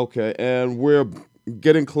 Yes. Okay, and we're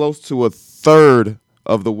getting close to a third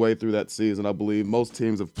of the way through that season, I believe. Most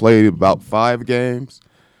teams have played about 5 games.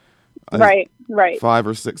 Right. 5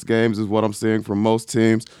 or 6 games is what I'm seeing from most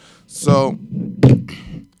teams. So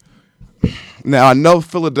now I know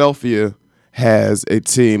Philadelphia has a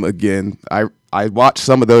team again. I watched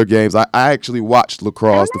some of their games. I actually watched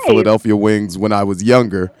lacrosse, the Philadelphia Wings, when I was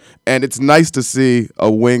younger, and it's nice to see a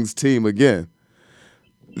Wings team again.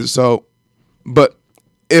 So, but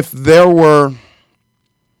if there were,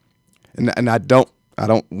 and I don't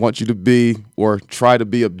want you to be or try to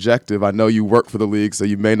be objective. I know you work for the league, so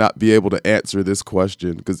you may not be able to answer this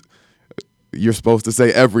question because you're supposed to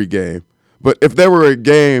say every game. But if there were a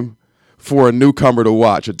game for a newcomer to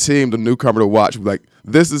watch, the newcomer to watch, like,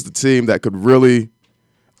 this is the team that could really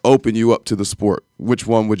open you up to the sport, which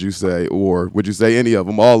one would you say? Or would you say any of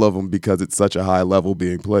them, all of them, because it's such a high level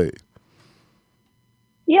being played?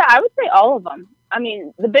 Yeah, I would say all of them. I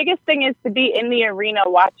mean, the biggest thing is to be in the arena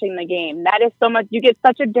watching the game. That is so much, you get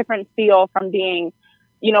such a different feel from being,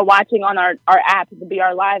 watching on our app, the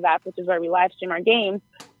BR Live app, which is where we live stream our games.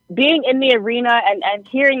 Being in the arena and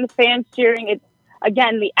hearing the fans cheering, it's,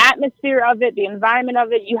 again, the atmosphere of it, the environment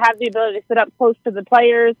of it, you have the ability to sit up close to the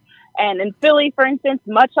players. And in Philly, for instance,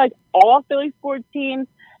 much like all Philly sports teams,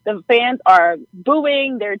 the fans are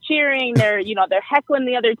booing, they're cheering, they're heckling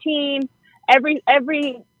the other team. Every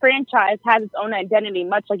franchise has its own identity,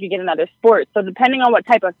 much like you get in other sports. So depending on what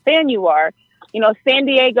type of fan you are, San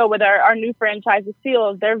Diego with our new franchise, the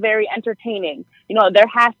Seals, they're very entertaining. Their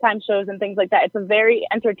halftime shows and things like that. It's a very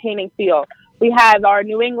entertaining feel. We have our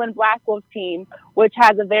New England Black Wolves team, which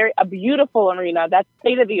has a beautiful arena that's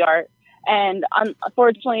state of the art. And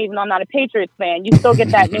unfortunately, even though I'm not a Patriots fan, you still get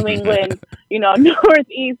that New England,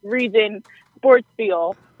 Northeast region sports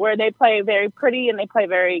feel where they play very pretty and they play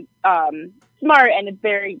very smart and it's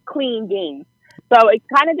very clean games. So it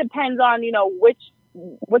kind of depends on,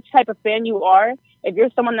 which type of fan you are. If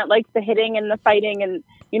you're someone that likes the hitting and the fighting and,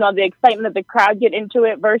 the excitement that the crowd get into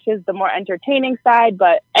it versus the more entertaining side,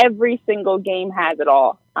 but every single game has it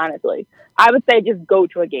all, honestly. I would say just go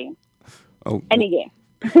to a game. Oh. Any game.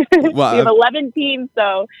 Well, we have 11 teams,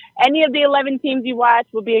 so any of the 11 teams you watch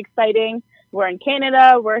will be exciting. We're in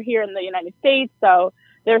Canada, we're here in the United States, so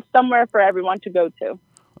there's somewhere for everyone to go to.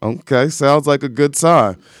 Okay, sounds like a good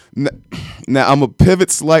time. Now I'm going to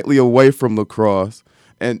pivot slightly away from lacrosse.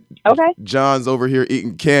 And okay. John's over here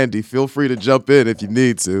eating candy. Feel free to jump in if you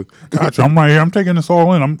need to. Gotcha. I'm right here. I'm taking this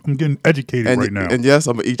all in. I'm getting educated right now. And yes,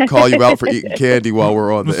 I'm going to call you out for eating candy while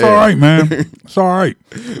we're on the air. It's all right, man. It's all right.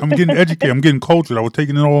 I'm getting educated. I'm getting cultured. I was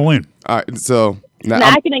taking it all in. All right. So now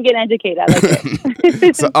I can get educated. I like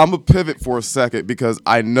it. So I'm going to pivot for a second because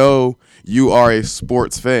I know you are a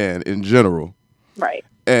sports fan in general. Right.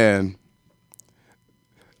 And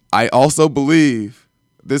I also believe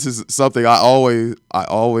this is something I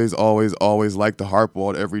always like to harp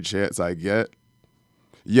on every chance I get.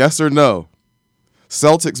 Yes or no?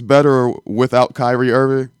 Celtics better without Kyrie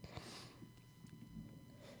Irving?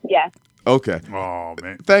 Yes. Okay. Oh,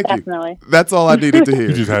 man. Thank Definitely. you. That's all I needed to hear.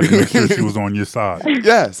 You just had to make sure she was on your side.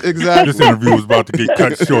 Yes, exactly. This interview was about to get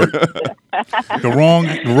cut short. The wrong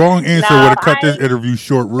answer would have cut this interview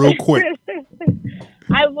short real quick.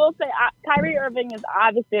 I will say Kyrie Irving is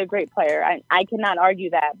obviously a great player. I cannot argue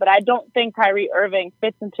that. But I don't think Kyrie Irving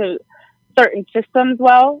fits into certain systems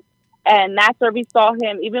well. And that's where we saw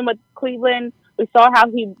him, even with Cleveland. We saw how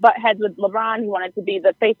he butt heads with LeBron. He wanted to be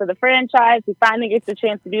the face of the franchise. He finally gets the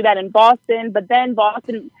chance to do that in Boston. But then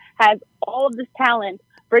Boston has all of this talent,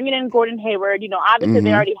 bringing in Gordon Hayward. Obviously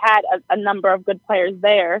they already had a number of good players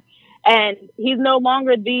there. And he's no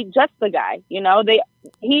longer just the guy.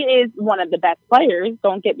 He is one of the best players,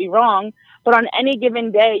 don't get me wrong. But on any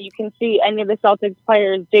given day, you can see any of the Celtics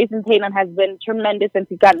players. Jason Tatum has been tremendous since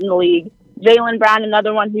he got in the league. Jaylen Brown,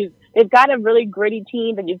 another one they've got a really gritty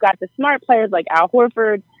team. And you've got the smart players like Al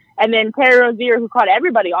Horford. And then Terry Rozier, who caught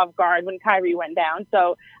everybody off guard when Kyrie went down.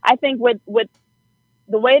 So I think with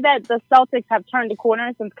the way that the Celtics have turned the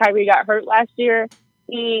corner since Kyrie got hurt last year,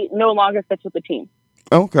 he no longer fits with the team.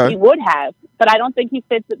 Okay. He would have, but I don't think he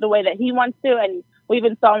fits it the way that he wants to. And we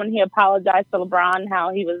even saw when he apologized to LeBron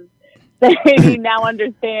how he was he now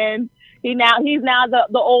understands. He's now the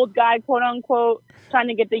old guy, quote unquote, trying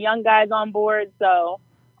to get the young guys on board. So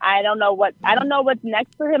I don't know what's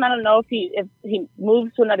next for him. I don't know if he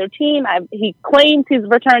moves to another team. He claims he's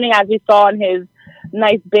returning, as we saw in his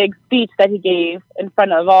nice big speech that he gave in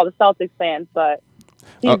front of all the Celtics fans, but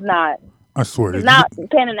he's not. I swear, he's not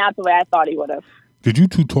panning out the way I thought he would have. Did you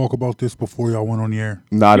two talk about this before y'all went on the air?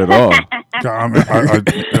 Not at all.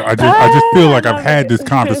 I just feel like I've had this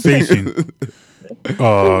conversation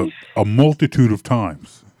a multitude of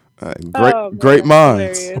times. Great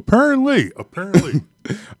minds. Apparently.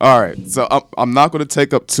 All right, so I'm not going to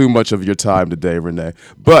take up too much of your time today, Renee.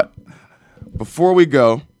 But before we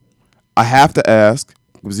go, I have to ask,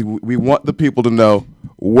 because we want the people to know,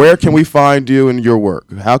 where can we find you and your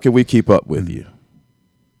work? How can we keep up with you?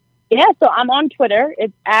 Yeah, so I'm on Twitter.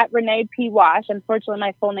 It's at Renee P. Wash. Unfortunately,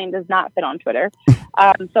 my full name does not fit on Twitter.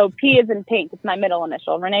 So P is in pink. It's my middle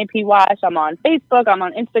initial. Renee P. Wash. I'm on Facebook. I'm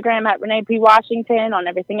on Instagram at Renee P. Washington, on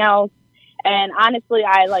everything else. And honestly,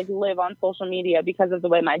 I live on social media because of the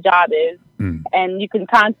way my job is. And you can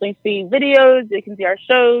constantly see videos. You can see our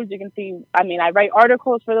shows. You can see, I write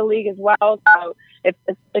articles for the league as well. So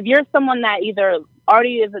if you're someone that either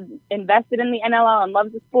already is invested in the NLL and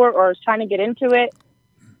loves the sport or is trying to get into it,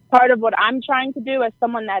 part of what I'm trying to do as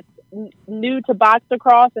someone that's new to box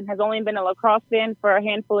lacrosse and has only been a lacrosse fan for a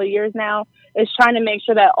handful of years now is trying to make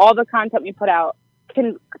sure that all the content we put out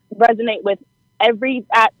can resonate with every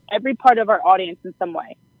part of our audience in some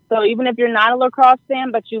way. So even if you're not a lacrosse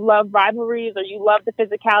fan, but you love rivalries or you love the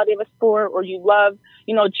physicality of a sport or you love,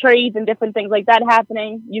 trades and different things like that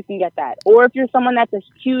happening, you can get that. Or if you're someone that's a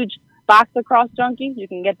huge box lacrosse junkie, you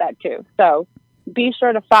can get that too. So be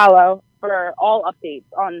sure to follow for all updates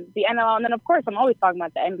on the NLL. And then, of course, I'm always talking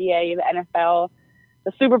about the NBA, the NFL.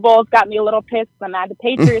 The Super Bowl's got me a little pissed. I'm mad the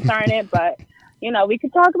Patriots aren't in it, but, we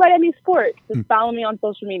could talk about any sport. Just follow me on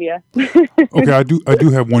social media. Okay, I do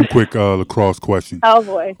have one quick lacrosse question. Oh,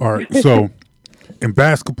 boy. All right, so in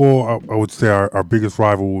basketball, I would say our biggest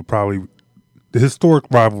rival would probably – the historic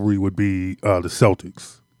rivalry would be the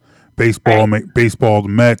Celtics. Baseball, the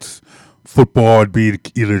Mets. Football would be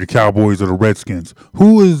either the Cowboys or the Redskins.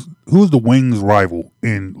 Who is the Wings' rival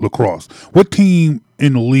in lacrosse? What team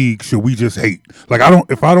in the league should we just hate?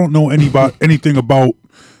 If I don't know anything about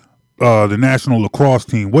the national lacrosse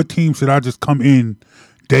team, what team should I just come in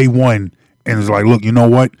day one and is like, look, you know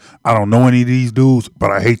what? I don't know any of these dudes,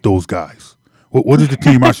 but I hate those guys. What is the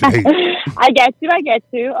team I should hate? I get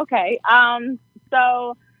you. Okay.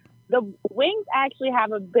 So the Wings actually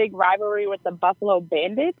have a big rivalry with the Buffalo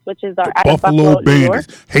Bandits, which is our Buffalo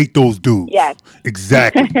Bandits. Hate those dudes. Yes,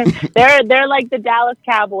 exactly. they're like the Dallas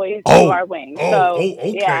Cowboys to our Wings.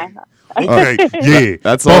 Okay. Yeah. Okay, yeah.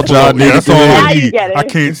 That's all John needs. That's all I need. I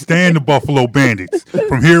can't stand the Buffalo Bandits.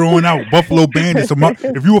 From here on out, Buffalo Bandits.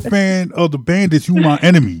 If you're a fan of the Bandits, you my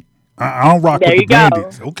enemy. I don't rock with the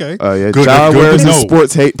Bandits. Okay. Yeah, John wears his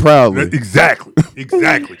sports hate proudly. Exactly.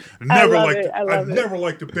 I never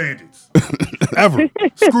liked the Bandits. Ever.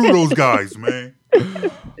 Screw those guys, man.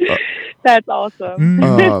 That's awesome.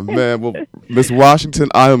 Oh, man. Well, Miss Washington,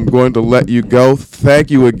 I am going to let you go. Thank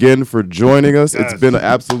you again for joining us. It's been an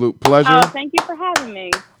absolute pleasure. Oh, thank you for having me.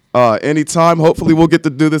 Anytime. Hopefully we'll get to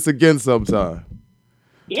do this again sometime.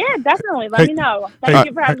 Yeah, definitely. Let me know. Thank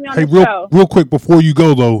you for having me on the show. Real quick, before you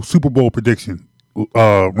go, though, Super Bowl prediction.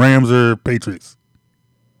 Rams or Patriots?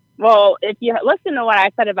 Well, if you listen to what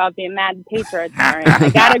I said about being mad at Patriots, I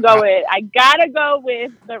gotta go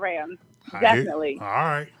with the Rams. Definitely. All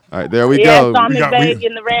right. There we go. Sean McVay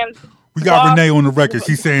and the Rams. We got Renee on the record.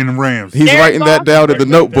 She's saying the Rams. He's writing that down in the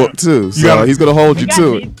notebook, too. So he's going to hold you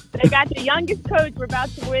to it. They got the youngest coach. We're about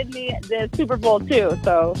to win the Super Bowl, too.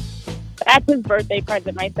 So that's his birthday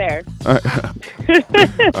present right there. All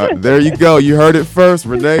right, there you go. You heard it first.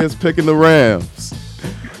 Renee is picking the Rams.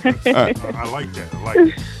 I like that.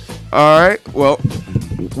 All right. Well,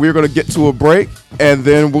 we're going to get to a break, and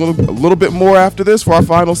then we'll a little bit more after this for our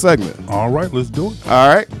final segment. All right. Let's do it.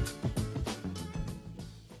 All right.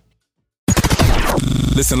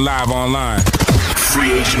 Listen live online.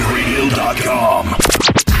 FreeAgentRadio.com.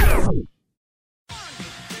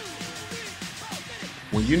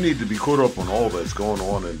 When you need to be caught up on all that's going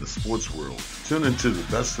on in the sports world, tune into the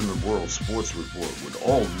Best in the World Sports Report with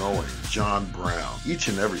all-knowing John Brown each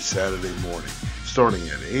and every Saturday morning, starting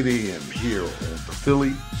at 8 a.m. here on the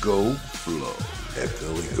Philly Go Flow at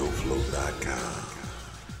PhillyGoFlow.com.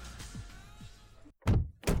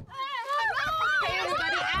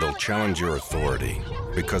 They'll challenge your authority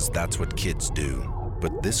because that's what kids do.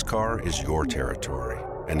 But this car is your territory.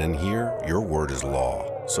 And in here, your word is law.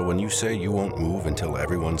 So when you say you won't move until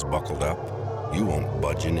everyone's buckled up, you won't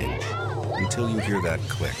budge an inch. until you hear that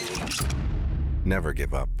click. Never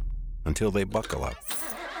give up until they buckle up.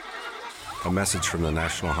 A message from the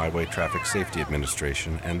National Highway Traffic Safety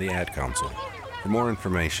Administration and the Ad Council. For more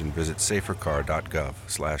information, visit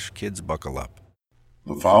safercar.gov/kidsbuckleup.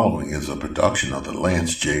 The following is a production of the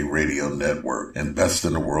Lance J Radio Network and Best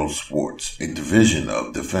in the World Sports, a division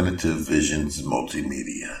of Definitive Visions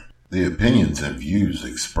Multimedia. The opinions and views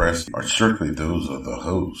expressed are strictly those of the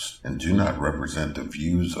host and do not represent the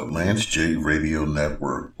views of Lance J Radio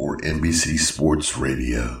Network or NBC Sports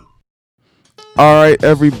Radio. All right,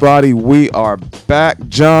 everybody, we are back.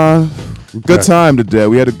 John, good time today.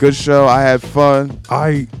 We had a good show. I had fun.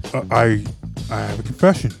 I have a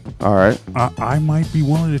confession. All right. I might be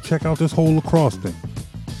willing to check out this whole lacrosse thing.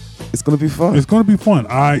 It's going to be fun. It's going to be fun.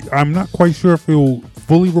 I'm not quite sure if it'll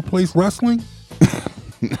fully replace wrestling.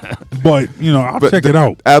 But, I'll check it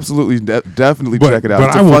out. Absolutely, definitely check it out.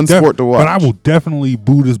 It's a fun sport to watch. But I will definitely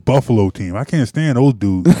boo this Buffalo team. I can't stand those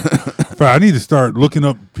dudes. I need to start looking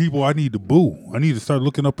up people I need to boo. I need to start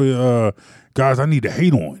looking up guys I need to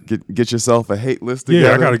hate on. Get yourself a hate list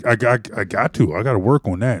together. Yeah, I got to. I got to work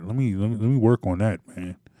on that. Let me work on that,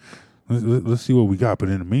 man. Let's see what we got. But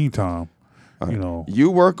in the meantime,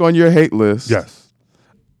 you work on your hate list. Yes.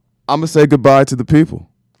 I'm gonna say goodbye to the people.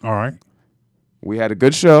 All right. We had a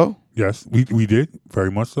good show. Yes, we did. Very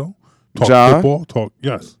much so. Talk John, football.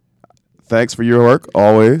 Yes. Thanks for your work,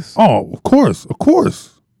 always. Oh, of course.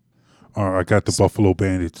 All right, I got the Buffalo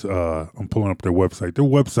Bandits. I'm pulling up their website. Their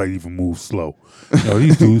website even moves slow.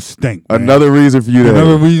 These dudes stink, man. Another reason for you to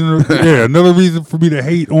hate. Another reason for me to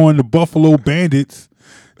hate on the Buffalo Bandits.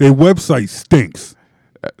 Their website stinks.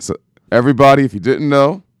 So, everybody, if you didn't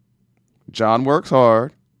know, John works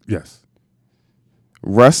hard. Yes.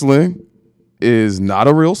 Wrestling is not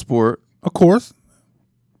a real sport. Of course.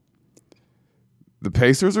 The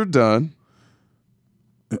Pacers are done.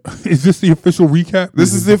 Is this the official recap?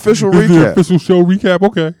 This is the official recap. This is the official show recap?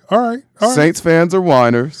 Okay. All right. Saints fans are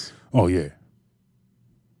whiners. Oh, yeah.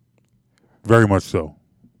 Very much so.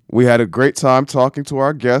 We had a great time talking to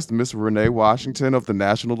our guest, Miss Renee Washington of the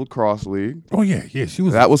National Lacrosse League. Oh, yeah.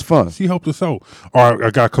 That was fun. She helped us out. All right,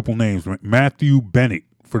 I got a couple names. Matthew Bennett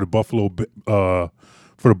for the Buffalo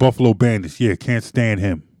Bandits. Yeah, can't stand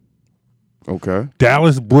him. Okay.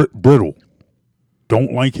 Dallas Brittle.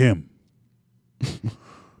 Don't like him.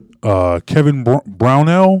 Kevin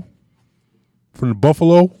Brownell from the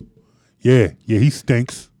Buffalo. Yeah, he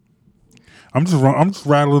stinks. I'm just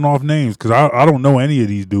rattling off names because I don't know any of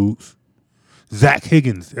these dudes. Zach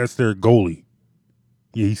Higgins, that's their goalie.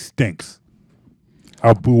 Yeah, he stinks.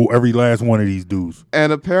 I'll boo every last one of these dudes.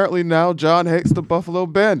 And apparently now John hates the Buffalo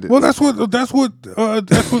Bandits. Well, that's what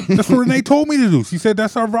Renee told me to do. She said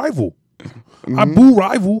that's our rival. Mm-hmm. I boo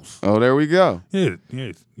rivals. Oh, there we go. Yeah,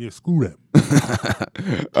 screw them.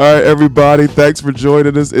 All right, everybody, thanks for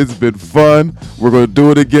joining us. It's been fun. We're going to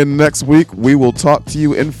do it again next week. We will talk to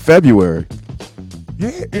you in February.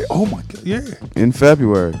 Yeah. Oh my God. Yeah. In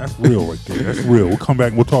February. That's real right there. That's real. We'll come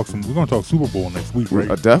back and we're going to talk Super Bowl next week, right?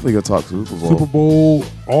 We're definitely going to talk Super Bowl. Super Bowl,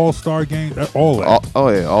 All-Star game, all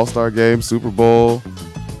that. All-Star game, Super Bowl.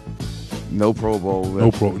 No Pro Bowl.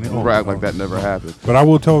 We'll act like that never happened. But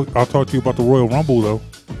I'll talk to you about the Royal Rumble though.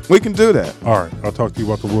 We can do that. All right. I'll talk to you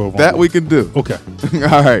about the Royal Rumble. That we can do. Okay.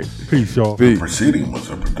 All right. Peace, y'all. The proceeding was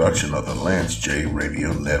a production of the Lance J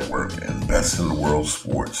Radio Network and Best in the World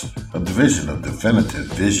Sports, a division of Definitive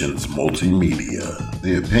Visions Multimedia.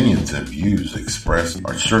 The opinions and views expressed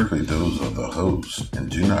are strictly those of the host and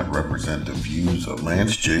do not represent the views of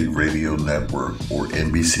Lance J Radio Network or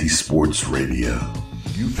NBC Sports Radio.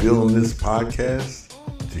 You feeling this podcast?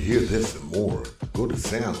 To hear this and more, go to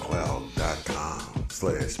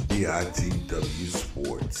SoundCloud.com/BITW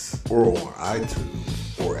Sports or on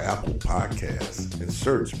iTunes or Apple Podcasts and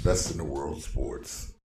search Best in the World Sports.